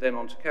 and then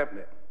on to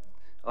Cabinet.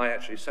 I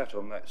actually sat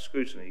on that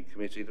scrutiny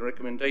committee. The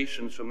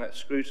recommendations from that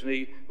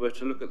scrutiny were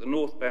to look at the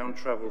northbound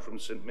travel from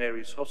St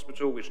Mary's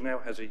Hospital, which now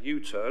has a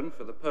U-turn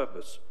for the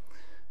purpose.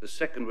 The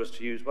second was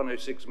to use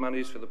 106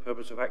 monies for the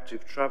purpose of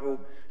active travel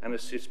and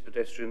assist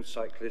pedestrians,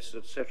 cyclists,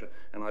 etc.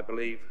 And I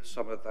believe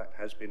some of that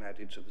has been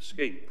added to the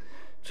scheme.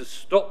 To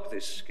stop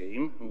this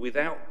scheme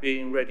without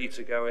being ready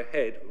to go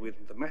ahead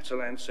with the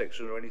Matterland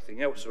section or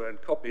anything else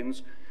around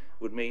Coppins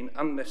would mean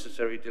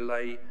unnecessary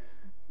delay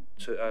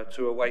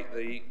to await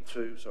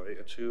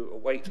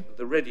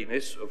the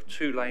readiness of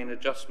two-lane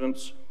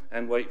adjustments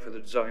and wait for the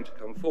design to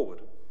come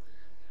forward.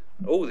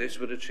 All this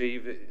would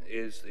achieve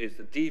is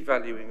the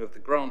devaluing of the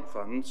grant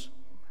funds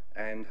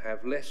and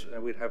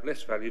we'd have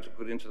less value to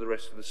put into the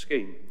rest of the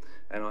scheme.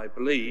 And I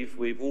believe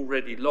we've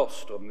already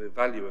lost on the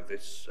value of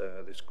this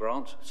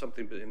grant,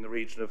 something in the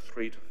region of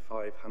 £300,000 to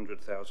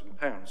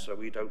 £500,000. So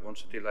we don't want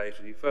to delay it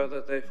any further.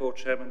 Therefore,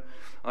 Chairman,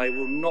 I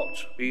will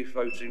not be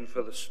voting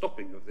for the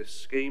stopping of this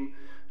scheme,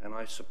 and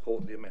I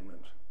support the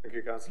amendment. Thank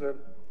you, Councillor.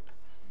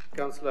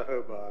 Councillor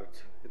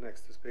Hobart, you're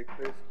next to speak,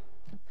 please.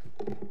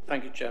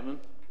 Thank you, Chairman.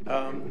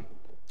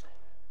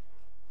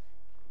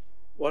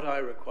 What I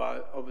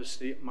require,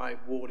 obviously, my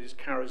ward is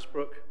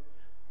Carisbrooke.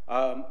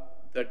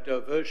 The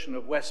diversion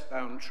of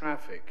westbound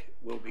traffic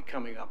will be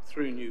coming up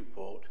through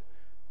Newport,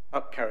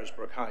 up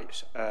Carisbrooke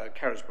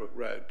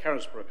Road,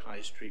 Carisbrooke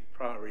High Street,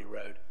 Priory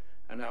Road,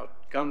 and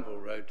out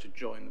Gunville Road to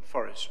join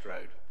Forest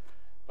Road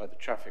by the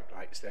traffic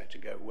lights there to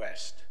go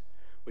west,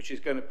 which is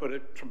going to put a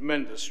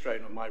tremendous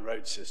strain on my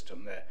road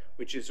system there,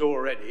 which is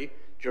already,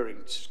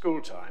 during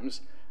school times,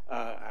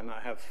 and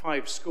I have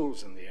 5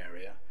 schools in the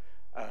area,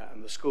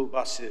 and the school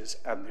buses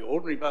and the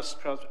ordinary bus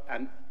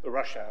and the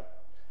rush hour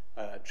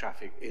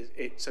traffic,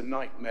 it's a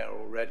nightmare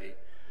already.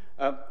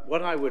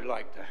 What I would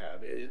like to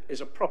have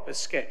is a proper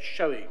sketch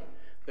showing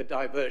the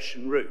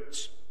diversion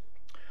routes.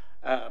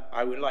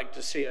 I would like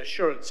to see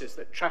assurances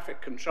that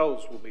traffic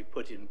controls will be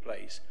put in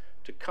place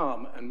to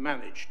calm and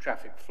manage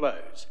traffic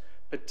flows,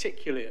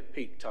 particularly at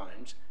peak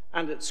times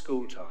and at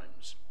school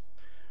times,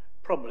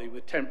 probably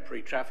with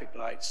temporary traffic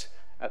lights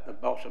at the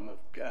bottom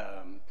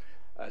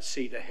of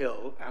Cedar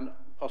Hill and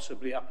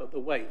possibly up at the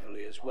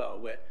Waverley as well,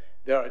 where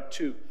there are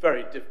 2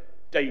 very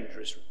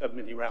dangerous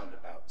mini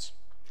roundabouts.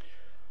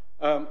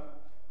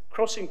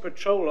 Crossing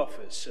patrol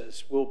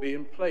officers will be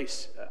in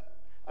place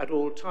at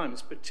all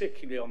times,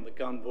 particularly on the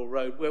Gunville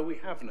Road, where we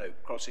have no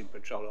crossing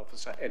patrol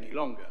officer any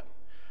longer.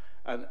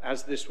 And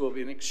as this will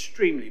be an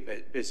extremely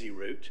busy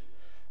route,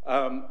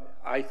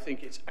 I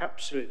think it's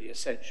absolutely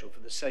essential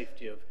for the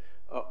safety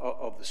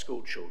of the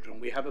school children.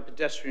 We have a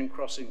pedestrian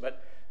crossing,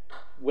 but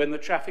when the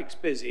traffic's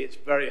busy, it's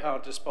very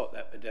hard to spot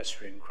that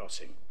pedestrian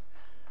crossing.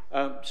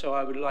 So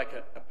I would like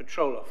a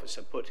patrol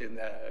officer put in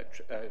there,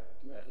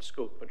 a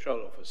school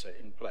patrol officer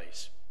in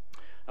place.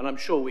 And I'm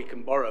sure we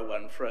can borrow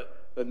one for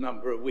the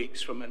number of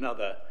weeks from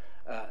another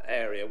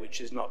area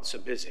which is not so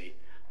busy,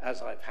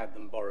 as I've had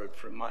them borrowed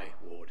from my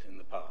ward in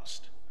the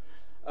past.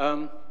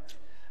 The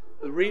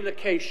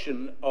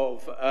relocation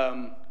of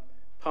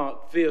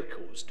parked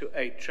vehicles to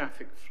aid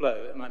traffic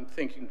flow, and I'm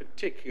thinking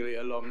particularly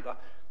along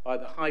by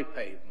the high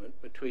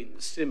pavement between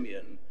the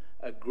Simeon,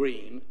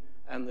 Green,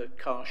 and the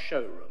car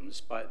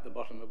showrooms by the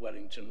bottom of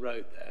Wellington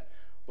Road there,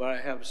 where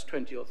I have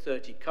 20 or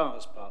 30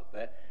 cars parked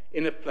there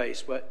in a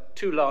place where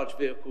 2 large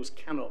vehicles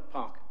cannot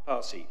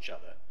pass each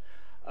other.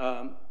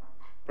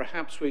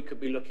 Perhaps we could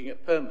be looking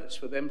at permits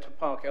for them to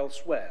park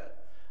elsewhere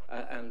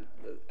and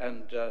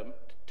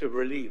to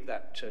relieve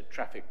that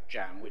traffic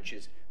jam, which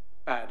is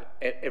bad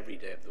every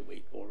day of the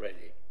week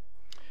already.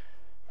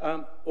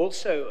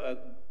 Also,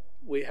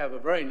 we have a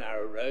very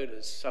narrow road,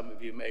 as some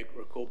of you may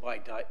recall, by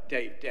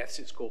Dave Deaths.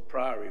 It's called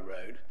Priory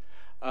Road.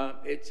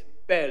 It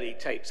barely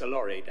takes a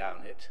lorry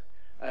down it.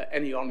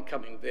 Any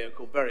oncoming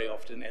vehicle very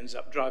often ends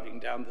up driving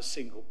down the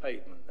single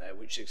pavement there,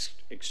 which is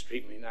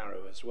extremely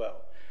narrow as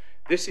well.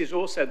 This is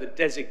also the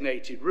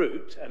designated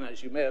route, and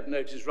as you may have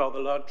noticed, rather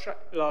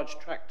large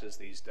tractors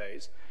these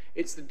days.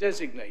 It's the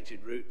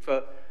designated route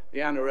for the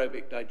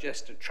anaerobic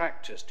digester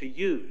tractors to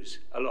use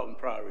along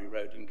Priory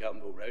Road and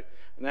Gunville Road.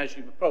 And as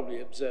you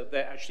probably observed,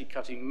 they're actually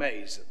cutting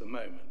maize at the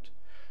moment.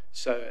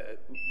 So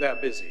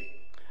they're busy.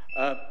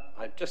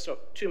 I've just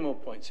got 2 more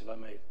points, if I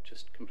may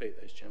just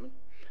complete those, Chairman.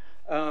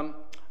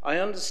 I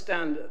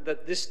understand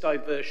that this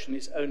diversion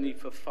is only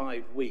for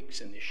 5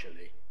 weeks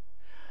initially,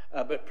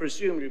 but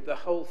presumably the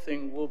whole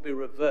thing will be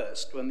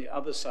reversed when the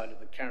other side of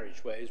the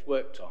carriageway is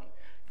worked on.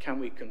 Can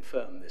we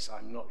confirm this?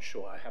 I'm not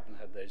sure. I haven't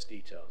had those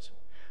details.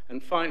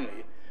 And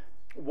finally,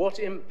 what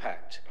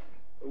impact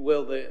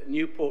will the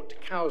Newport to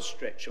Cowes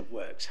stretch of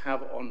works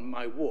have on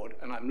my ward?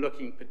 And I'm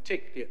looking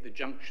particularly at the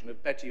junction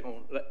of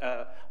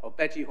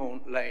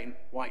Bettyhorn Lane,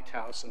 Wight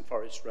House and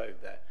Forest Road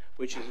there,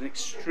 which is an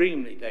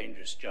extremely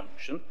dangerous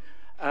junction.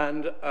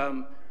 And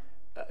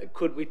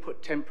could we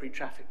put temporary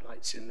traffic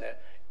lights in there?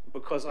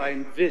 Because I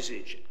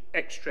envisage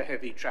extra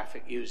heavy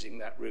traffic using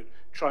that route,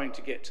 trying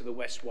to get to the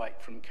West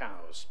Wight from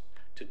Cowes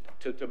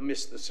to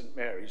miss the St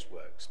Mary's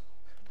works.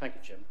 Thank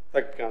you, Chairman.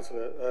 Thank you,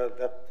 Councillor.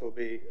 That will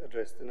be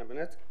addressed in a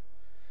minute.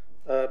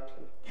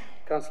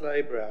 Councillor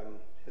Abraham,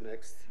 you're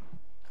next.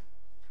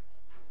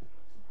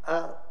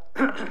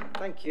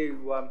 Thank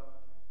you,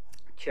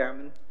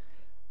 Chairman.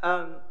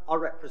 I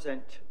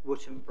represent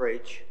Wootton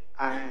Bridge,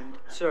 and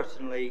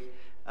certainly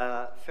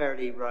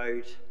Fairley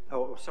Road,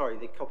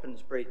 the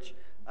Coppins Bridge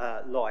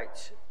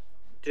lights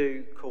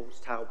do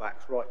cause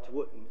tailbacks right to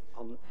Wootton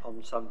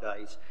on some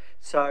days.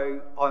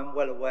 So I'm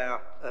well aware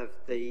of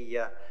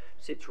the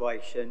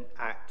situation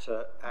at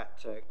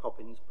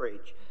Coppins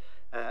Bridge.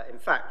 In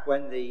fact,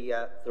 when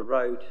the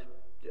road,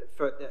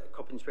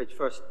 Coppins Bridge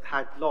first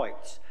had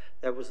lights,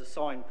 there was a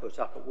sign put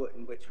up at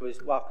Wootton which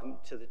was "Welcome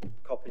to the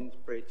Coppins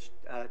Bridge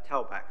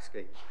tailback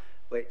scheme,"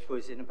 which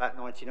was in about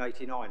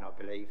 1989, I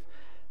believe.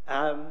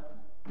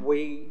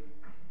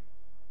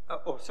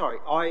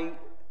 I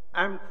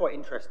am quite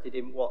interested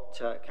in what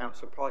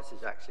Councillor Price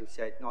has actually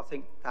said, and I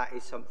think that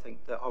is something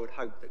that I would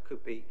hope that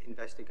could be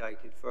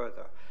investigated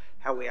further,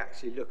 how we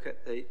actually look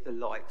at the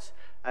lights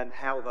and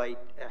how they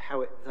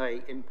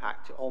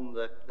impact on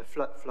the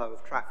flow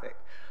of traffic.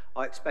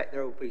 I expect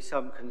there will be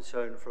some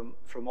concern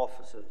from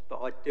officers,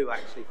 but I do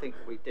actually think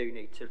that we do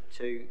need to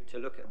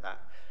look at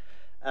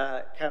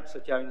that.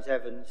 Councillor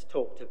Jones-Evans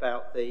talked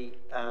about the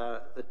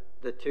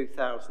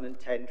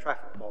 2010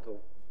 traffic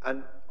model,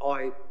 and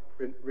I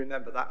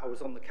remember that. I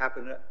was on the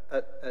cabinet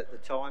at the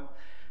time,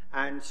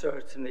 and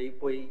certainly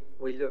we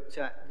looked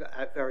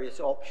at various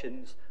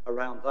options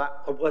around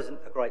that. I wasn't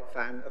a great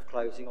fan of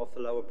closing off the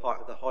lower part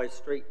of the high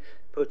street,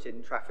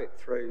 putting traffic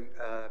through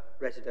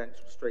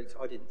residential streets.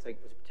 I didn't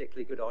think was a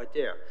particularly good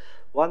idea.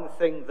 One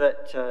thing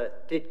that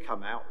did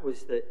come out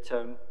was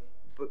that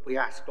we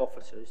asked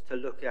officers to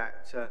look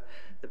at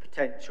the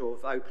potential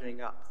of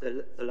opening up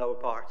the lower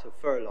part of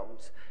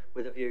furlongs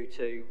with a view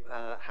to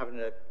having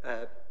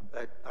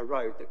a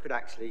road that could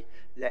actually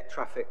let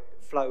traffic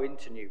flow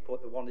into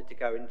Newport that wanted to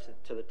go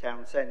into the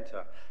town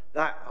centre.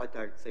 That I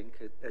don't think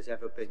has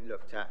ever been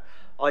looked at.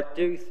 I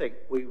do think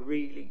we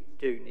really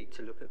do need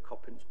to look at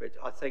Coppins Bridge.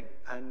 I think,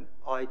 and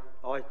I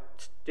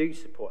do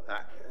support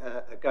that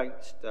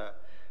against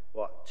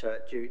what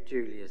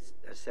Julie has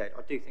said.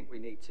 I do think we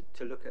need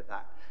to look at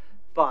that.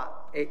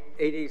 But it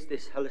is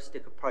this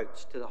holistic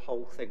approach to the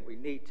whole thing. We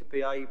need to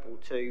be able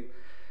to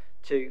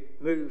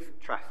move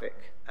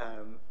traffic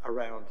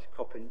around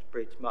Coppins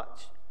Bridge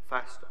much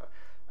faster.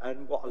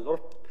 And what a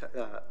lot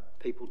of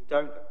people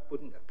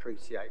wouldn't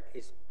appreciate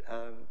is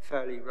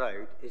Fairley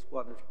Road is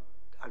one of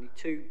only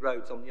 2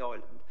 roads on the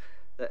island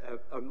that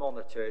are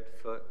monitored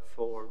for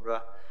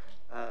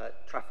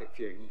traffic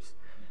fumes.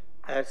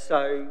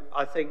 So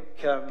I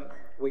think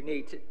we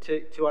need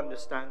to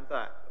understand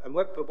that.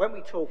 But when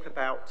we talk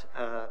about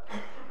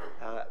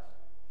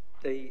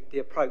the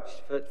approach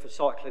for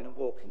cycling and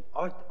walking,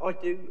 I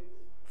do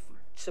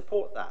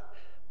support that.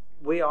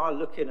 We are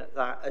looking at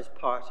that as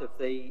part of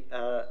the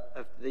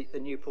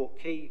Newport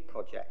Quay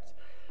project.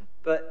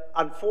 But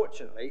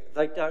unfortunately,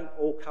 they don't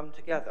all come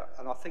together.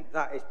 And I think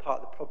that is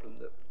part of the problem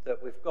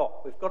that we've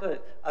got. We've got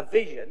a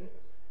vision,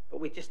 but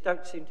we just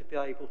don't seem to be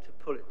able to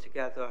pull it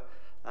together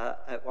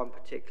at one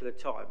particular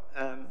time.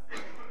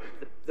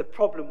 The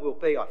problem will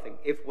be, I think,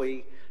 if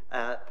we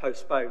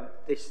postpone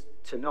this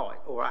tonight,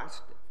 or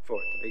ask for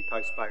it to be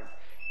postponed,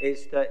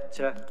 is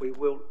that we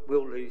will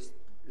lose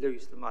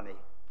the money.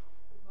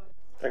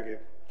 Thank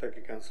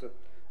you, Councillor.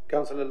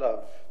 Councillor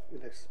Love,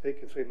 your next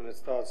speaker, 3 minutes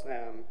starts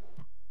now.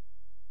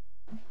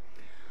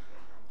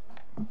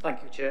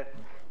 Thank you, Chair.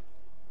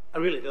 I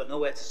really don't know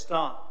where to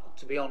start,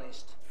 to be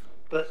honest,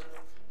 but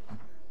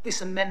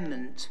this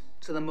amendment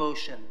to the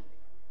motion,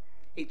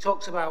 it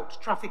talks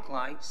about traffic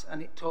lights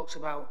and it talks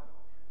about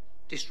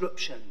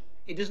disruption.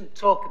 It doesn't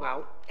talk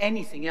about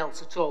anything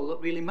else at all that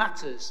really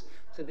matters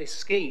to this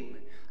scheme.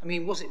 I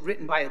mean, was it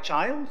written by a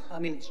child? I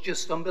mean, it's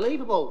just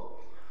unbelievable.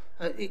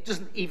 It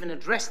doesn't even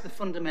address the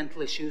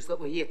fundamental issues that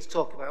we're here to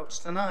talk about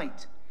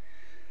tonight.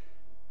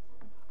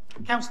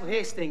 Councillor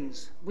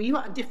Hastings, were you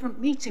at a different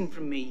meeting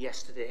from me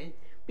yesterday?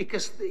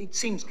 Because it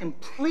seems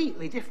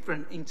completely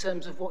different in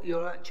terms of what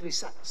you're actually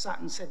sat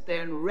and said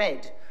there and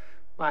read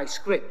by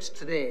script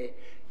today.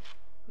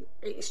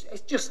 It's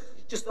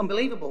just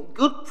unbelievable.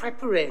 Good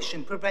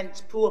preparation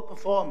prevents poor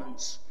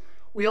performance.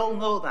 We all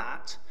know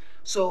that.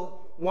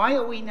 So why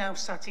are we now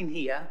sat in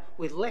here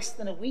with less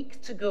than a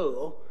week to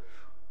go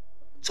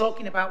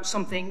talking about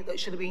something that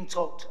should have been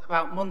talked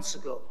about months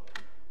ago?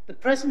 The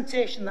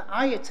presentation that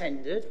I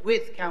attended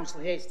with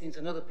Councillor Hastings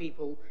and other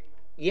people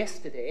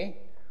yesterday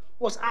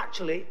was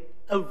actually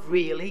a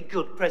really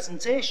good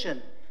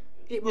presentation.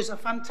 It was a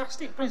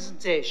fantastic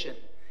presentation.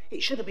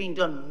 It should have been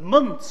done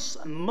months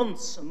and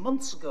months and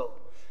months ago.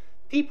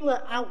 People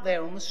are out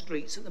there on the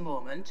streets at the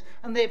moment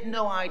and they have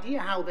no idea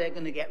how they're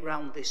going to get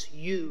round this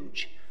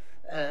huge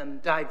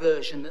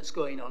diversion that's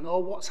going on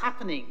or what's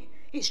happening.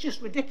 It's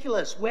just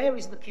ridiculous. Where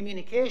is the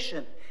communication?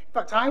 In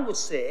fact, I would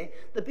say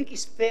the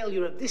biggest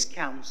failure of this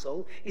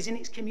council is in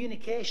its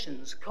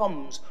communications,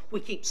 comms. We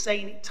keep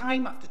saying it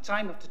time after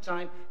time after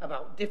time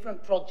about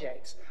different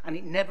projects and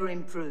it never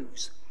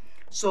improves.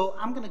 So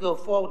I'm going to go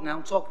forward now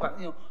and talk about,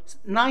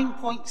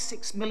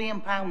 £9.6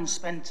 million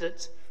spent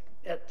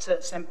at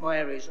St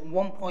Mary's and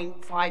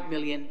 1.5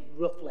 million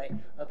roughly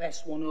of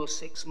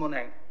S106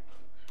 money.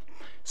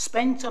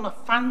 Spent on a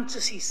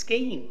fantasy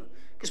scheme,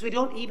 because we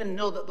don't even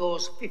know that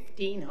those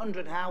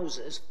 1,400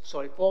 houses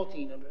are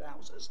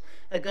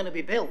going to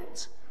be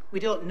built. We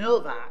don't know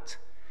that.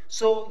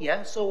 So,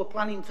 so we're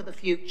planning for the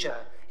future.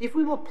 If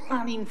we were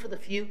planning for the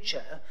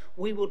future,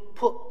 we would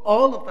put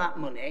all of that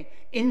money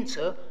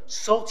into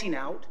sorting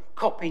out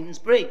Coppins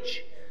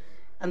Bridge.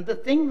 And the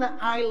thing that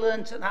I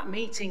learnt at that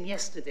meeting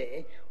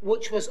yesterday,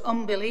 which was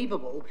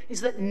unbelievable,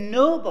 is that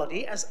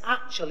nobody has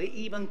actually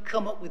even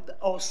come up with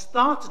or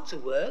started to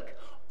work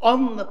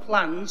on the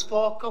plans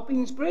for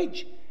Coppins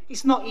Bridge.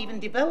 It's not even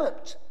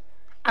developed.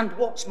 And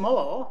what's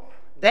more,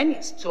 then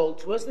it's told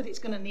to us that it's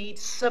going to need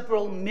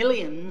several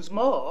millions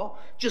more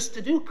just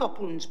to do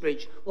Coppins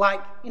Bridge,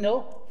 like,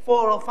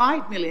 4 or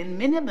 5 million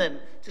minimum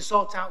to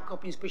sort out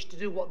Coppins Bridge to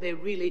do what they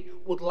really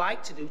would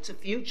like to do to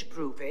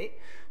future-proof it.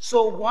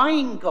 So why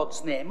in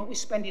God's name are we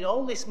spending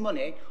all this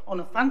money on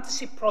a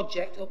fantasy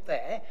project up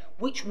there,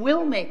 which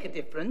will make a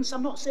difference?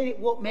 I'm not saying it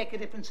won't make a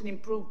difference and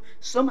improve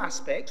some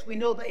aspects. We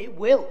know that it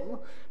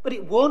will, but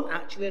it won't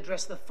actually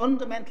address the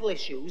fundamental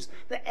issues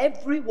that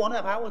every one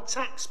of our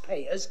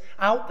taxpayers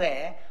out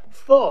there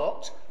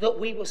thought that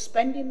we were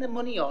spending the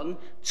money on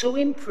to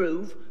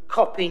improve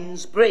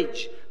Coppins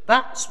Bridge.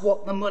 That's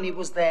what the money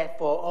was there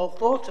for or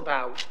thought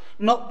about,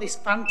 not this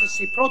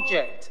fantasy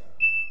project.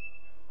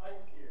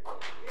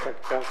 Thank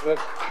you, Councillor.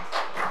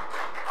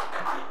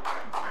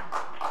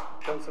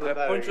 Councillor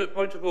Barry.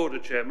 Point of order,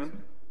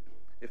 Chairman,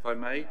 if I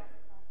may.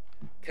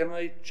 Can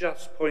I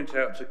just point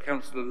out to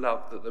Councillor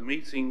Love that the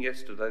meeting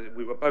yesterday that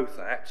we were both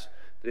at,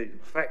 the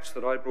facts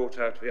that I brought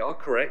out of it are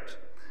correct,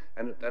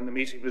 and the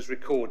meeting was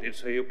recorded,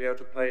 so you'll be able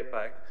to play it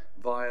back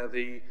via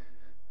the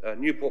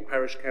Newport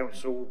Parish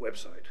Council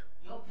website.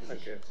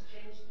 Thank you.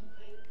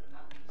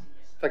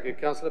 Thank you.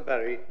 Councillor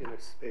Barry, you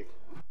next speak.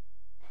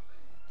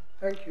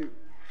 Thank you.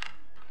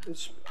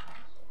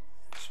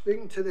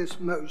 Speaking to this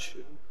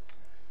motion,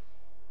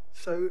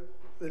 so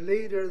the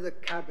leader of the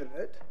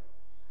Cabinet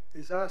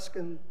is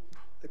asking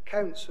the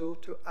Council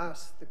to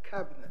ask the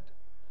Cabinet.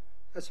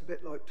 That's a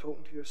bit like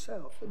talking to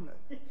yourself, isn't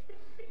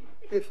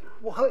it?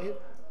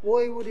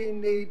 Why would he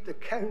need the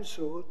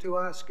Council to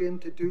ask him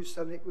to do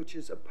something which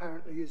is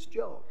apparently his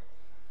job?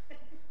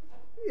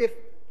 If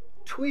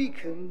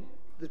tweaking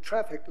the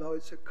traffic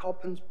lights at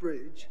Coppins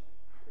Bridge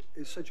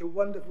is such a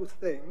wonderful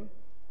thing,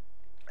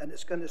 and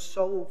it's going to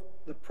solve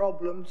the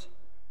problems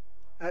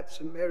at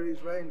St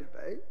Mary's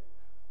Roundabout,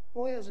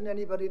 why hasn't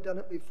anybody done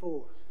it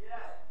before?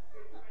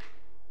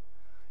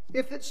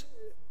 If it's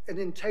an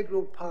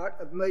integral part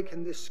of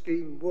making this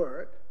scheme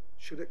work,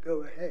 should it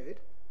go ahead,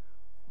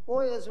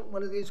 why hasn't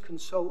one of these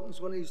consultants,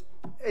 one of these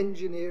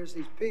engineers,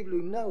 these people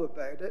who know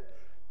about it,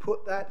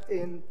 put that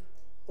in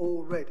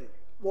already?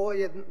 Why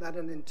isn't that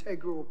an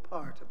integral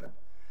part of it?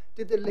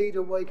 Did the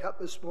leader wake up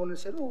this morning and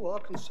say, I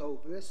can solve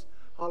this.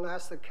 I'll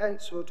ask the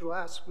Council to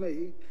ask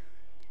me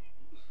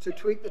to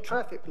tweak the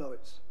traffic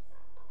lights.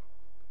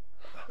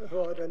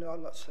 Oh, I don't know,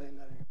 I'm not saying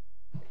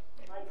that.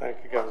 Thank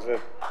you, Councillor.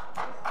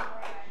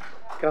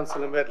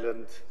 Councillor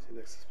Medland, you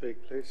next to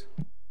speak, please.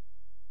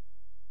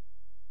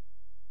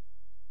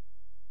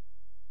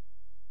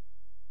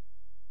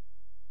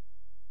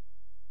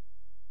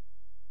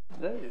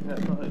 No,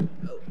 that's right.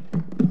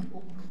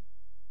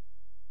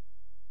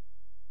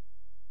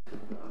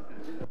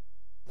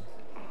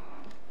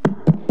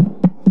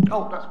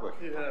 Oh, that's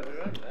working.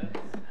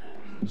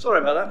 Sorry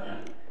about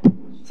that.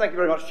 Thank you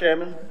very much,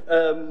 Chairman.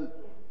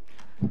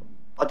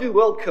 I do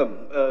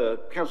welcome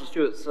Councillor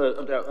Stewart's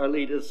and our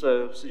leader's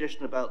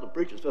suggestion about the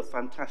bridge. It's a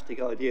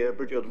fantastic idea.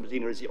 Bridge over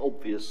Medina is the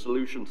obvious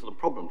solution to the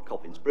problem of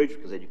Coppins Bridge,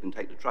 because then you can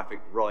take the traffic,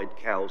 ride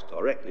cows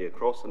directly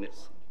across, and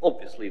it's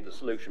obviously the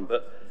solution.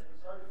 But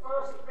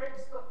first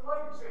fix the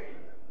floating.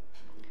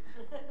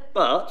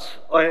 But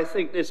I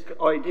think this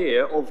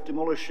idea of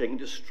demolishing,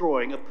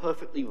 destroying a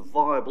perfectly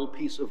viable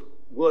piece of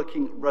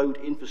working road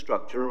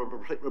infrastructure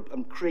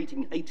and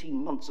creating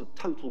 18 months of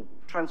total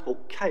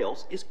transport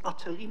chaos is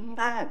utterly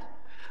mad.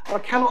 I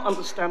cannot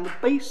understand the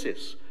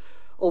basis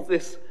of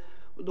this,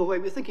 the way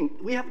we're thinking.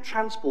 We have a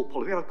transport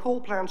policy, we have a core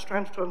plans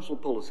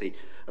transport policy,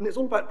 and it's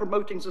all about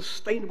promoting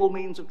sustainable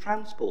means of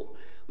transport.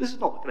 This is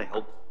not going to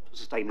help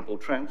sustainable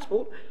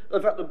transport.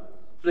 In fact,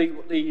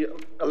 the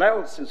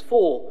allowances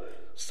for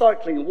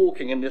cycling and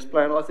walking in this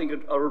plan, I think,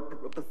 are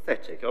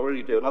pathetic. I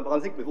really do. And I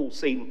think we've all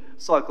seen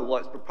Cycle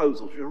Wight's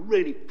proposals, which are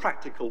really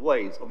practical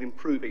ways of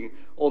improving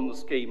on the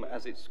scheme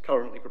as it's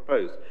currently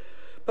proposed.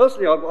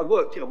 Personally, I've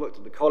worked at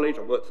the college,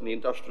 I've worked in the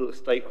industrial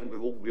estate, I think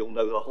we all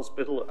know the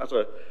hospital. As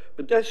a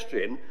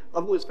pedestrian,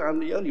 I've always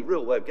found the only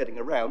real way of getting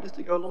around is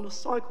to go along a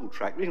cycle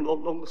track, really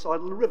along the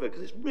side of the river,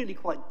 because it's really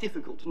quite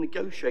difficult to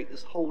negotiate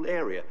this whole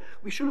area.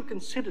 We should have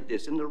considered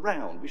this in the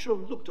round. We should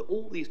have looked at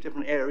all these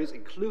different areas,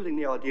 including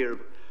the idea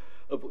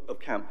of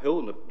Camp Hill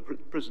and the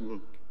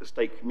prison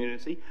estate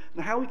community,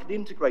 and how we could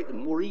integrate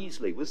them more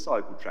easily with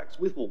cycle tracks,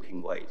 with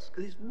walking ways,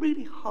 because it's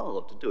really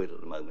hard to do it at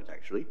the moment,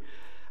 actually.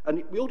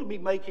 And we ought to be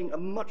making a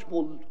much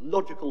more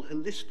logical,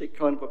 holistic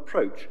kind of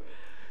approach,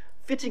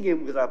 fitting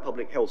in with our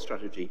public health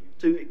strategy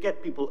to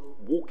get people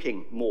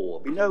walking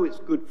more. We know it's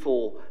good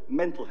for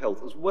mental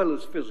health as well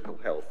as physical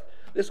health.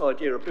 This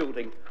idea of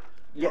building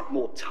yet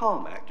more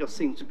tarmac just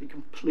seems to be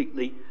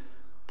completely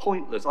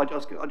pointless.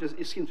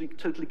 It seems to be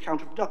totally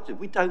counterproductive.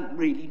 We don't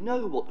really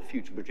know what the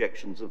future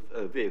projections of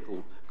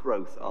vehicle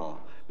growth are.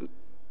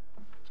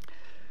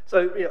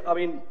 So, yeah, I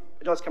mean,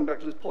 it does come back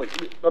to this point.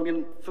 I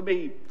mean, for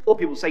me, what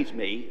people say to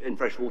me in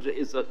Freshwater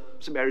is that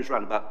St Mary's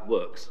Roundabout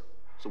works.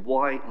 So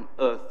why on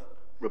earth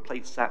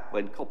replace that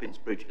when Coppins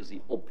Bridge is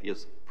the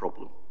obvious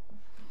problem?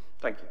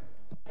 Thank you.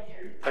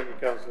 Thank you,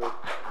 Councillor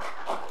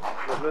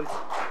Midland.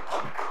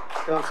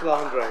 Councillor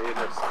Andre, you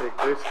next speak,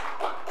 please.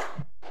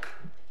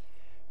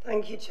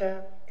 Thank you,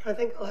 Chair. I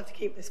think I'll have to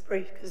keep this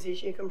brief because,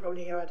 as you can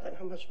probably hear, I don't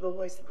have much of a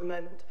voice at the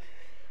moment.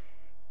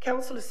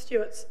 Councillor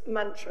Stewart's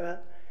mantra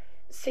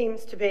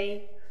seems to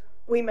be,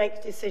 we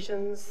make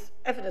decisions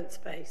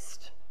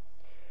evidence-based.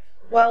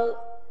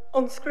 Well,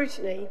 on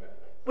scrutiny,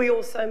 we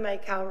also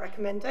make our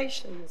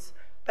recommendations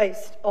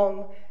based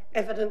on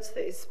evidence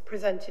that is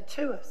presented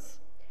to us.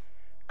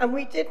 And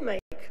we did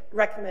make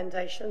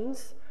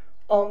recommendations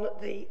on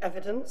the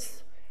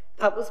evidence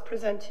that was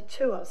presented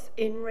to us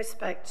in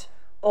respect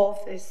of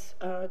this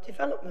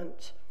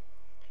development.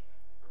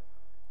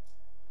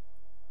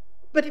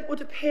 But it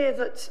would appear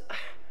that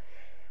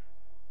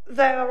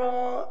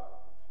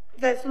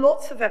there's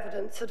lots of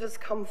evidence that has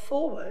come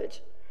forward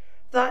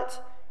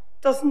that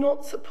does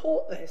not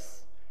support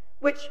this,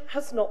 which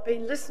has not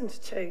been listened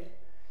to.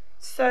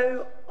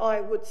 So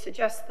I would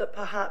suggest that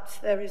perhaps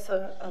there is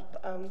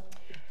a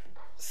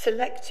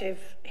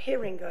selective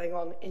hearing going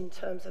on in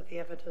terms of the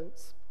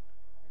evidence.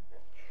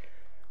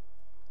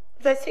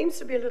 There seems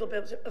to be a little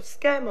bit of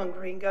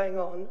scaremongering going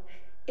on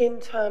in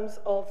terms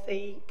of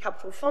the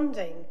capital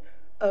funding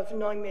of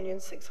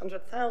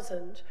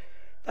 9,600,000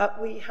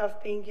 that we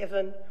have been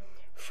given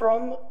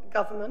from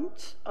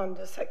government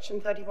under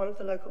Section 31 of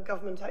the Local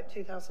Government Act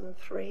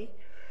 2003,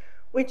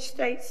 which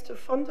states to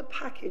fund a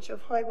package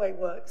of highway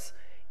works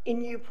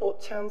in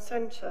Newport Town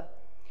Centre.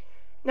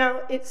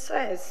 Now, it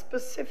says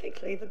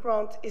specifically the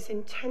grant is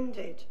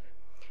intended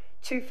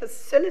to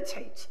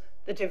facilitate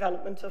the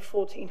development of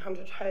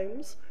 1,400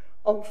 homes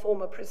on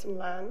former prison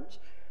land,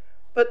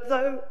 but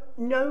though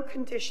no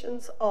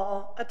conditions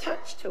are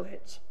attached to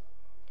it.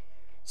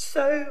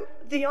 So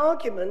the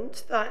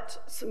argument that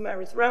St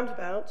Mary's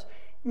Roundabout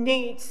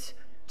needs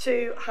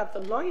to have the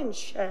lion's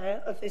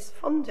share of this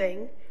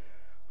funding,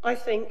 I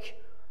think,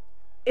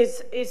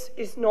 is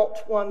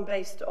not one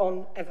based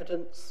on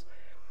evidence.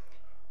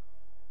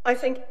 I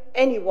think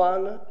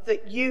anyone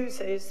that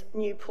uses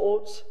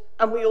Newport,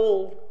 and we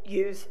all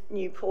use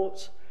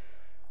Newport,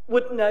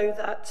 would know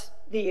that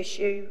the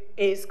issue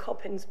is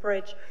Coppins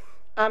Bridge.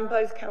 And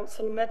both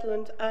Councillor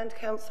Medland and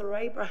Councillor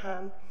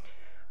Abraham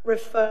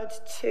referred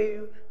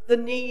to the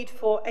need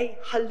for a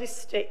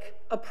holistic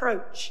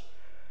approach.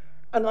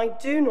 And I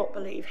do not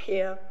believe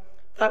here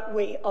that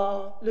we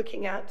are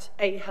looking at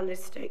a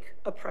holistic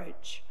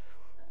approach.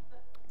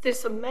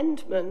 This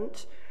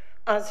amendment,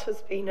 as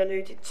has been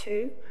alluded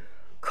to,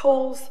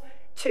 calls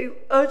to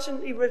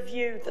urgently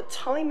review the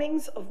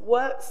timings of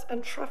works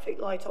and traffic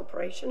light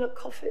operation at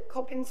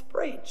Coppins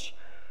Bridge.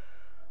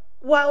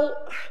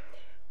 Well,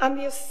 and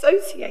the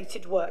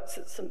associated works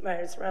at St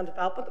Mary's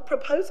Roundabout, but the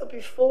proposal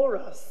before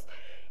us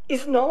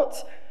is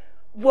not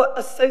what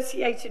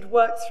associated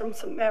works from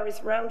St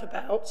Mary's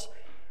Roundabout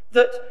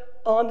that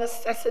are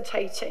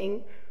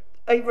necessitating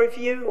a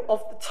review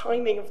of the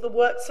timing of the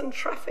works and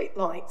traffic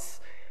lights.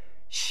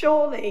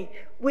 Surely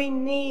we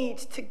need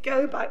to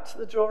go back to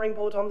the drawing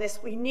board on this.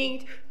 We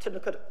need to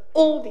look at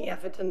all the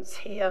evidence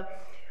here.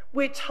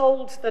 We're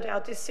told that our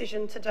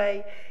decision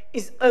today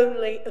is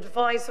only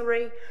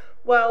advisory.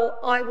 Well,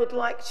 I would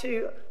like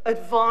to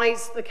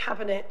advise the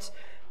Cabinet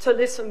to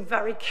listen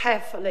very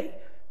carefully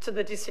to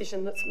the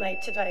decision that's made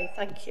today.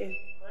 Thank you.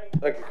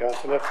 Thank you,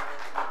 Councillor.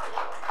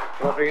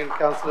 Can I bring in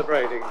Councillor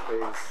Brading,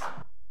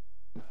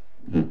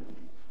 please?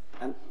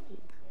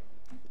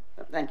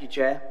 Thank you,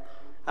 Chair.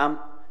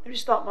 Let me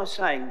start by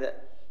saying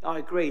that I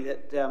agree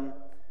that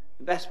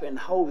investment in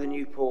the whole of the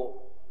Newport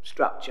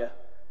structure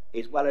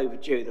is well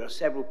overdue. There are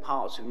several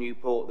parts of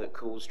Newport that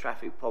cause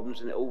traffic problems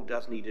and it all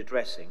does need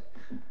addressing.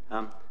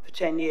 For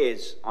 10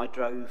 years I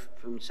drove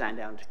from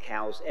Sandown to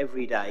Cowes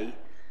every day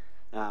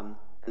and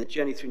the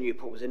journey through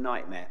Newport was a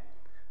nightmare.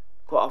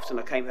 Quite often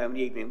I came home in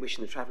the evening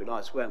wishing the traffic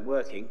lights weren't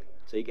working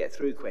so you get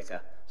through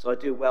quicker. So I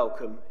do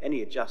welcome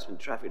any adjustment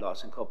to traffic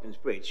lights on Coppins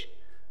Bridge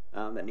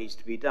that needs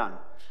to be done.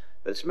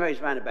 But St Mary's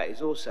Roundabout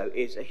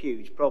is a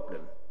huge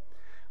problem.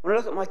 When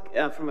I look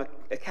at from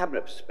a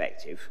Cabinet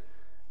perspective,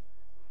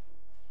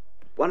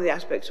 one of the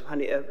aspects of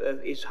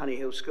is Honey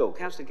Hill School.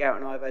 Councillor Garrett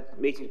and I have had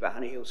meetings about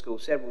Honey Hill School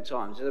several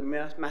times. There's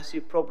a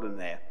massive problem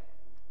there.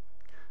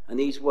 And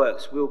these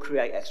works will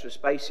create extra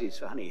spaces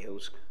for Honey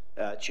Hill's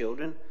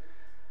children.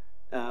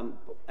 And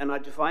I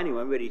defy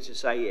anyone really to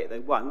say they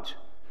won't,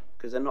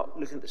 because they're not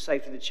looking at the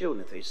safety of the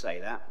children if they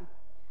say that.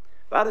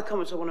 But other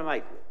comments I want to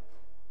make.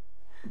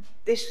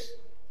 This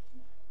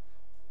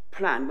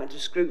plan went to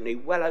scrutiny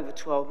well over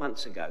 12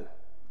 months ago.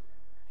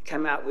 It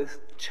came out with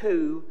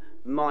 2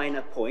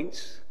 minor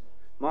points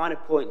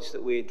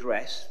that we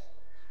addressed,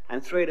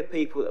 and 3 of the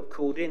people that have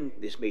called in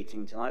this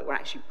meeting tonight were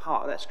actually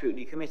part of that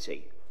scrutiny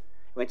committee.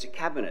 It went to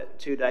Cabinet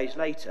 2 days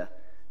later.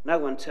 No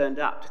one turned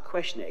up to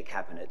question it at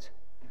Cabinet.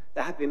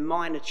 There have been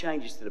minor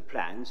changes to the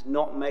plans,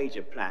 not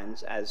major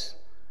plans, as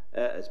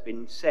has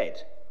been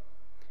said.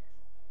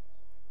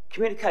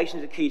 Communication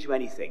is the key to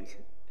anything,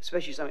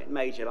 especially something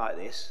major like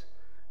this.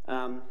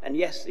 And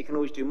yes, you can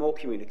always do more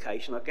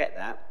communication, I get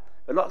that.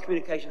 But a lot of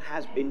communication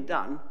has been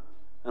done,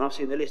 and I've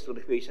seen the list of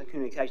the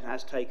communication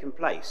has taken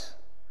place.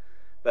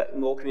 But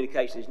more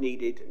communication is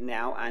needed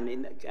now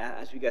and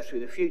as we go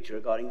through the future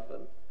regarding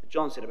what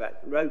John said about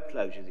road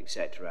closures,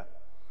 etc.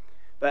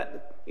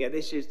 But yeah,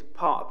 this is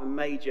part of a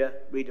major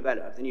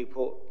redevelopment of the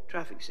Newport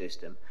traffic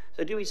system.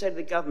 So do we say to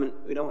the government,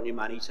 we don't want your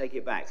money, take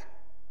it back?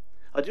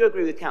 I do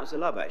agree with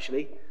Councillor Love,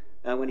 actually,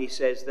 when he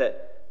says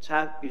that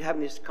you're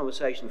having this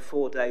conversation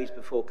 4 days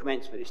before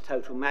commencement is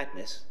total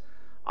madness.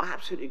 I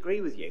absolutely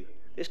agree with you.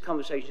 This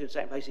conversation should have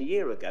taken place a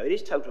year ago. It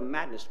is total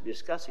madness to be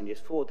discussing this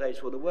 4 days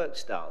before the work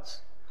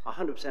starts. I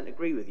 100%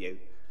 agree with you.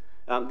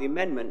 The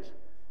amendment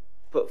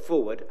put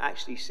forward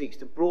actually seeks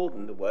to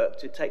broaden the work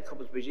to take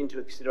Coppers Bridge into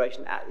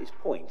consideration at this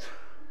point.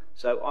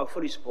 So I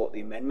fully support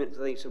the amendment.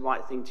 I think it's the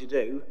right thing to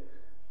do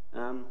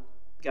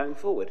going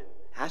forward. It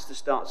has to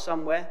start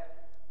somewhere.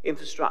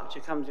 Infrastructure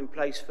comes in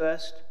place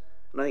first,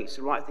 and I think it's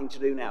the right thing to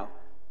do now,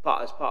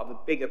 but as part of a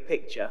bigger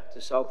picture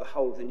to solve the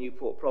whole of the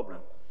Newport problem.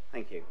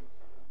 Thank you.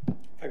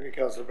 Thank you,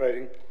 Councillor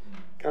Brading.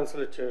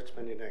 Councillor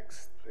Churchman, you're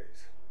next,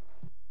 please.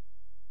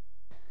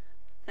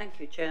 Thank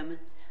you, Chairman.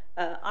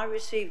 I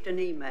received an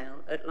email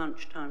at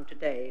lunchtime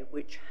today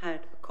which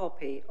had a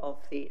copy of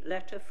the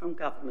letter from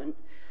government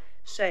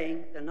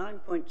saying the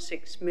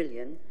 9.6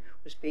 million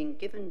was being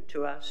given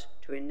to us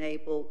to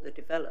enable the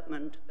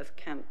development of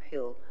Camp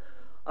Hill.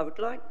 I would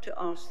like to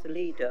ask the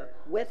leader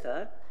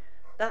whether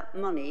that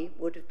money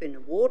would have been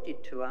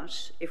awarded to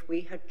us if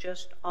we had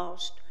just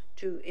asked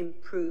to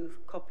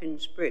improve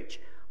Coppins Bridge.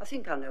 I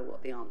think I know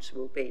what the answer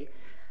will be.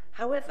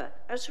 However,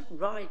 as a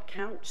Ryde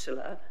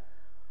councillor,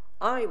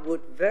 I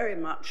would very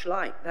much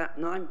like that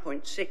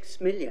 9.6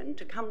 million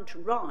to come to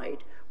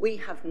Ryde. We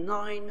have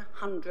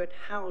 900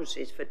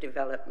 houses for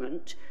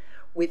development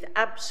with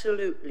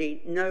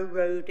absolutely no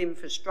road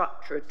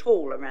infrastructure at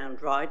all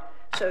around Ryde.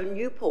 So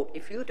Newport,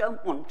 if you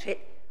don't want it,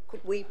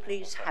 could we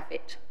please have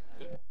it?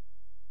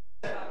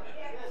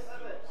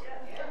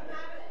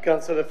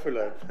 Councillor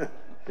Fuller, if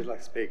you'd like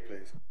to speak,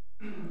 please.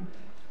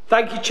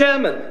 Thank you,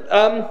 Chairman.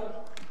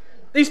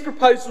 These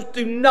proposals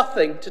do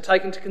nothing to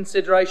take into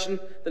consideration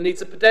the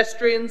needs of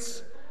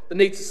pedestrians, the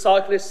needs of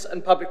cyclists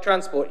and public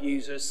transport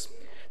users.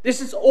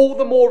 This is all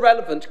the more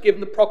relevant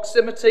given the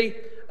proximity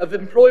of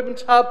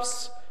employment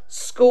hubs,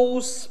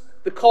 schools,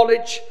 the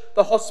college,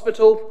 the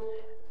hospital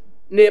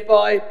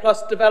nearby,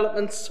 plus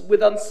developments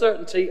with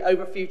uncertainty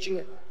over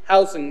future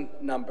housing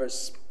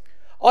numbers.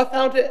 I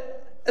found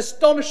it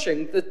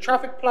astonishing that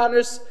traffic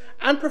planners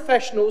and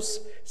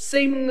professionals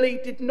seemingly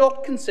did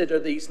not consider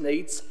these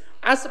needs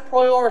as a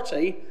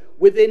priority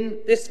within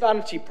this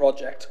vanity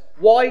project.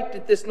 Why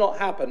did this not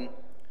happen?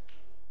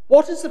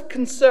 What is of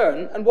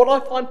concern, and what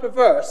I find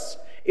perverse,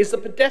 is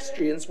that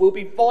pedestrians will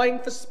be vying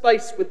for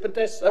space with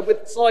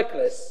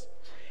cyclists.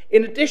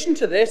 In addition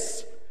to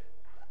this,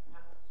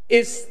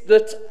 is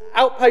that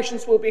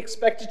outpatients will be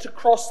expected to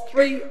cross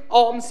 3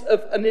 arms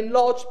of an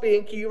enlarged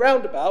B&Q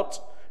roundabout.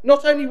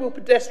 Not only will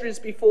pedestrians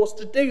be forced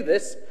to do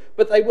this,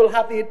 but they will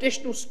have the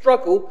additional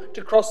struggle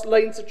to cross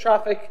lanes of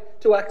traffic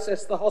to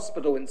access the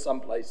hospital in some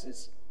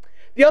places.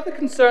 The other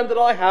concern that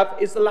I have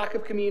is the lack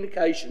of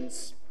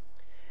communications.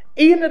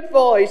 Ian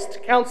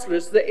advised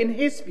councillors that in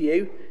his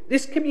view,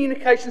 this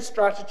communication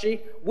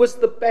strategy was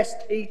the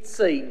best he'd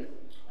seen,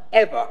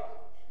 ever.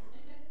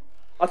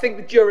 I think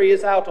the jury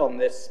is out on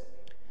this.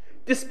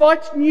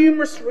 Despite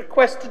numerous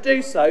requests to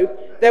do so,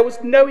 there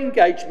was no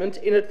engagement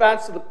in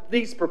advance of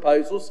these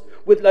proposals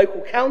with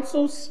local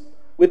councils,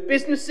 with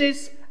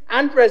businesses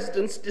and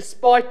residents,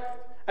 despite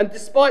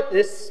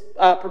this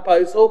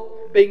proposal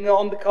being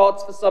on the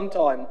cards for some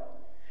time.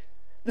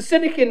 The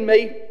cynic in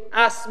me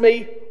asks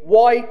me,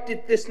 why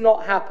did this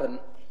not happen?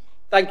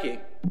 Thank you.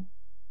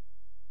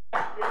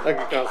 Thank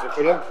you, Councillor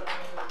Fuller.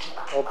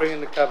 I'll bring in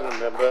the Cabinet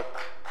Member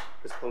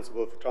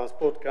responsible for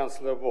transport,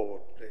 Councillor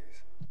Ward, please.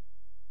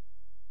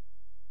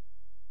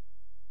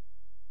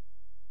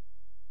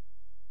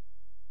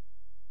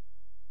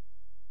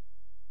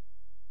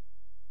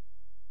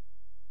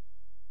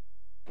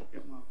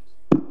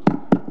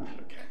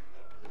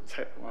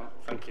 Well,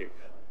 thank you.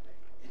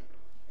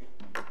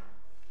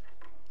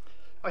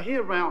 I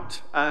hear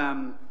about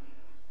an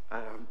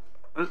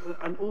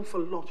awful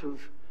lot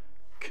of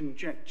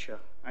conjecture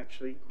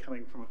actually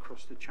coming from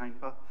across the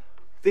chamber.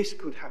 This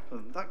could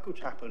happen, that could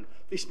happen,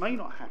 this may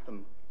not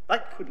happen,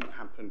 that couldn't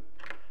happen.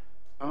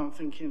 And I'm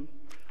thinking,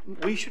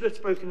 we should have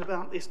spoken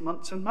about this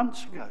months and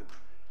months ago.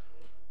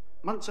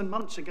 Months and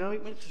months ago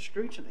it went to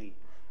scrutiny.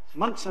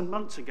 Months and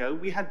months ago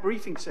we had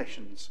briefing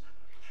sessions.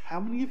 How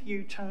many of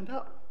you turned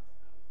up?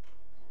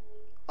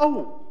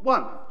 Oh,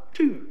 1,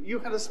 2, you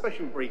had a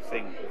special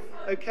briefing,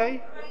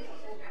 okay?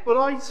 But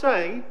I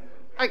say,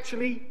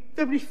 actually,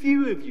 very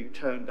few of you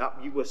turned up.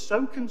 You were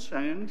so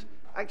concerned,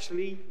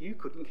 actually, you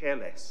couldn't care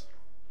less.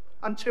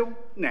 Until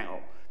now,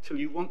 till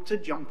you want to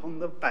jump on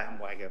the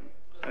bandwagon,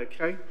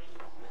 okay?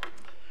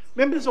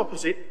 Members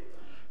opposite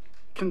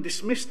can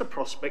dismiss the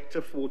prospect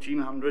of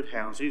 1,400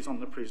 houses on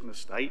the prison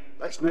estate.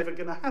 That's never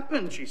going to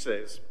happen, she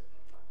says.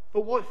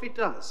 But what if it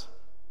does?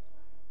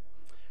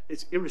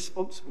 It's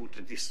irresponsible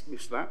to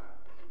dismiss that.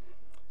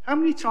 How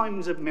many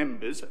times have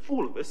members,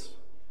 all of us,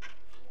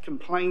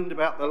 complained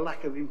about the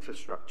lack of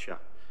infrastructure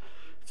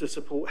to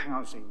support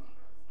housing?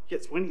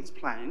 Yet when it's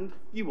planned,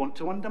 you want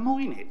to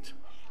undermine it.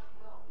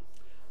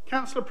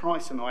 Councillor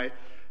Price and I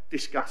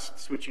discussed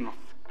switching off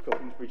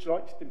Coppins Bridge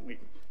lights, didn't we?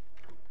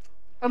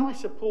 And I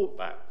support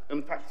that.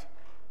 In fact,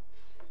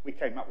 we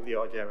came up with the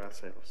idea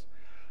ourselves.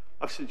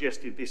 I've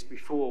suggested this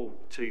before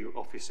to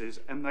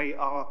officers, and they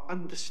are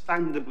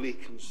understandably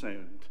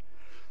concerned.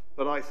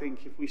 But I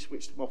think if we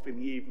switch them off in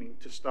the evening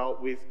to start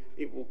with,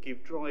 it will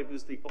give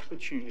drivers the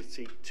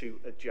opportunity to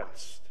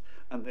adjust,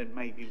 and then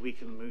maybe we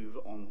can move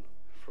on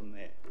from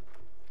there.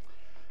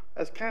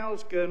 As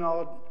Cowes,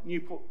 Gurnard,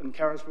 Newport and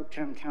Carisbrooke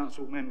Town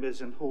Council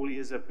members and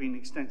hauliers have been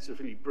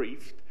extensively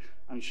briefed,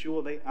 I'm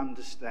sure they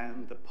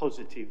understand the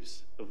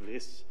positives of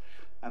this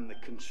and the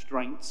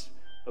constraints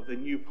of the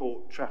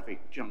Newport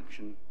Traffic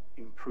Junction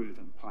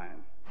Improvement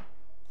Plan.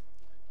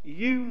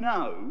 You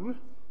know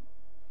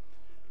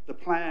the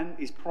plan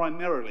is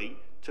primarily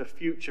to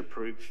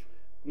future-proof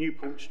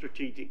Newport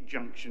strategic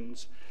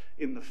junctions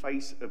in the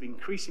face of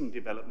increasing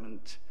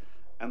development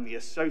and the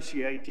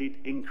associated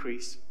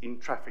increase in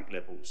traffic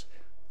levels.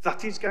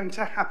 That is going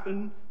to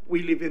happen.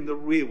 We live in the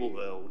real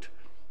world.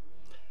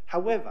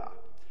 However,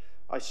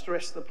 I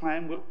stress the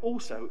plan will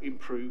also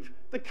improve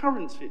the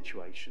current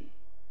situation,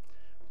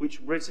 which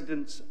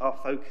residents are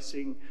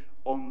focusing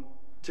on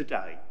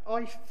today.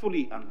 I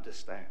fully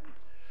understand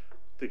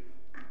the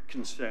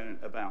concern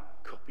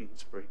about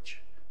Coppins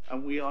Bridge,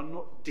 and we are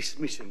not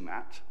dismissing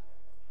that.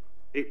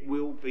 It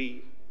will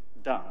be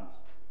done.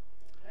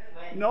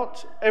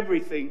 Not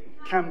everything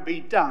can be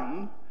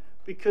done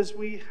because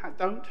we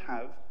don't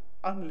have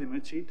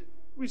unlimited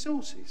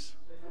resources.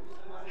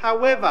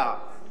 However,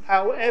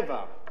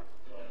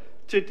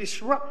 to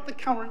disrupt the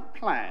current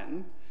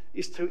plan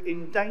is to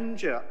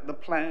endanger the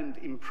planned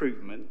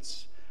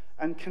improvements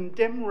and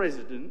condemn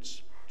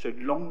residents to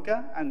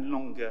longer and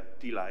longer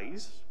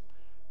delays,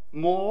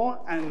 more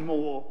and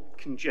more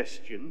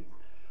congestion,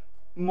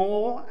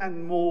 more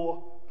and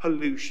more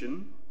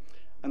pollution,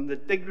 and the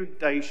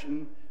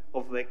degradation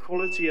of their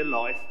quality of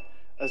life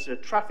as the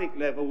traffic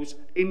levels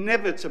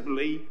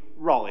inevitably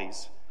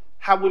rise.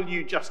 How will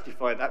you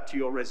justify that to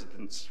your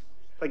residents?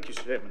 Thank you,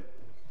 Chairman.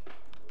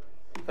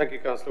 Thank you,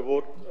 Councillor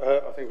Ward.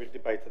 I think we've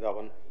debated that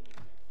one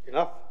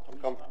enough. I'm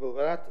comfortable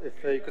with that.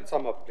 If you could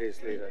sum up,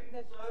 please, Leader.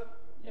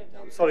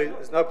 Sorry,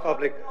 there's no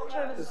public.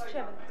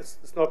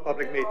 It's not a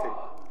public meeting.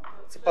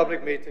 It's a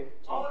public meeting.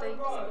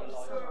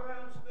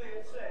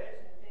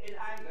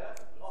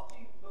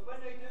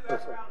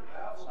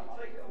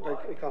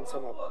 You can't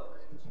sum up.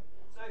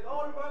 So if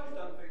our roads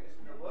don't think it's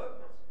going to work,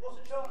 what's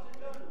the chance it's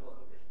going to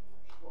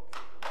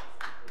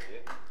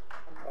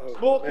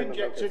work? More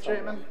conjecture,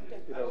 Chairman.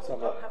 You don't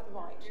sum up.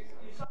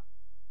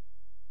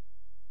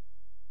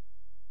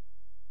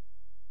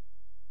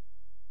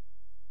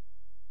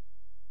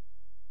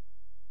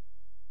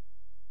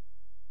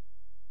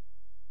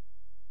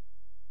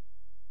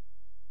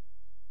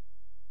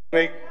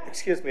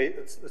 Excuse me,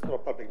 it's not a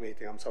public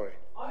meeting, I'm sorry.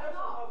 I know it's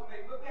not a public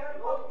meeting, but we had a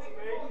public meeting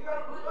before you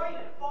had a rain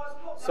at 5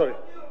 o'clock. Sorry.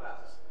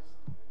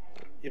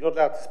 You're not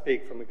allowed to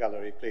speak from the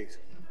gallery, please.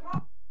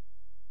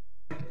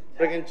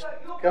 Bring in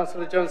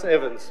Councillor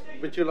Jones-Evans.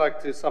 Would you like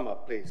to sum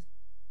up, please?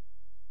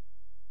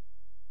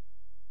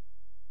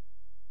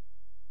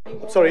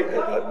 I'm sorry,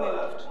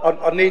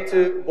 I need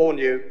to warn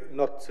you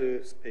not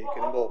to speak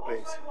anymore,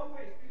 please.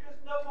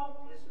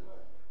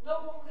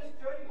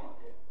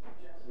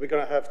 We're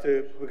going to have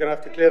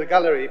to clear the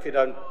gallery if you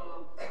don't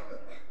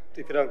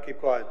keep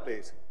quiet,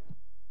 please.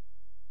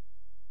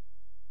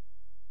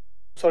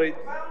 Sorry,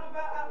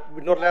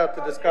 we're not allowed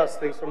to discuss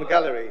things from the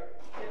gallery.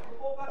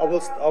 I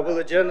will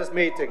adjourn this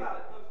meeting.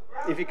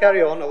 If you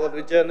carry on, I will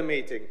adjourn the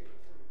meeting.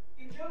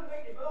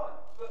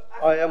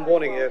 I am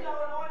warning you.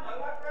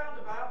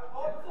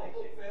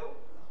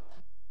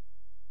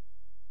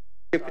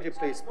 Could you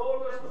please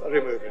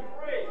remove him?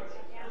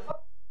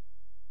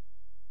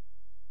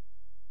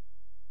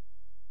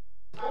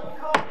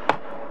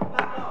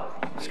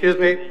 Excuse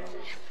me.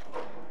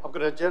 I'm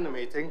going to adjourn the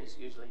meeting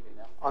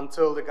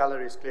until the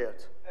gallery is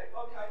cleared.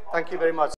 Thank you very much.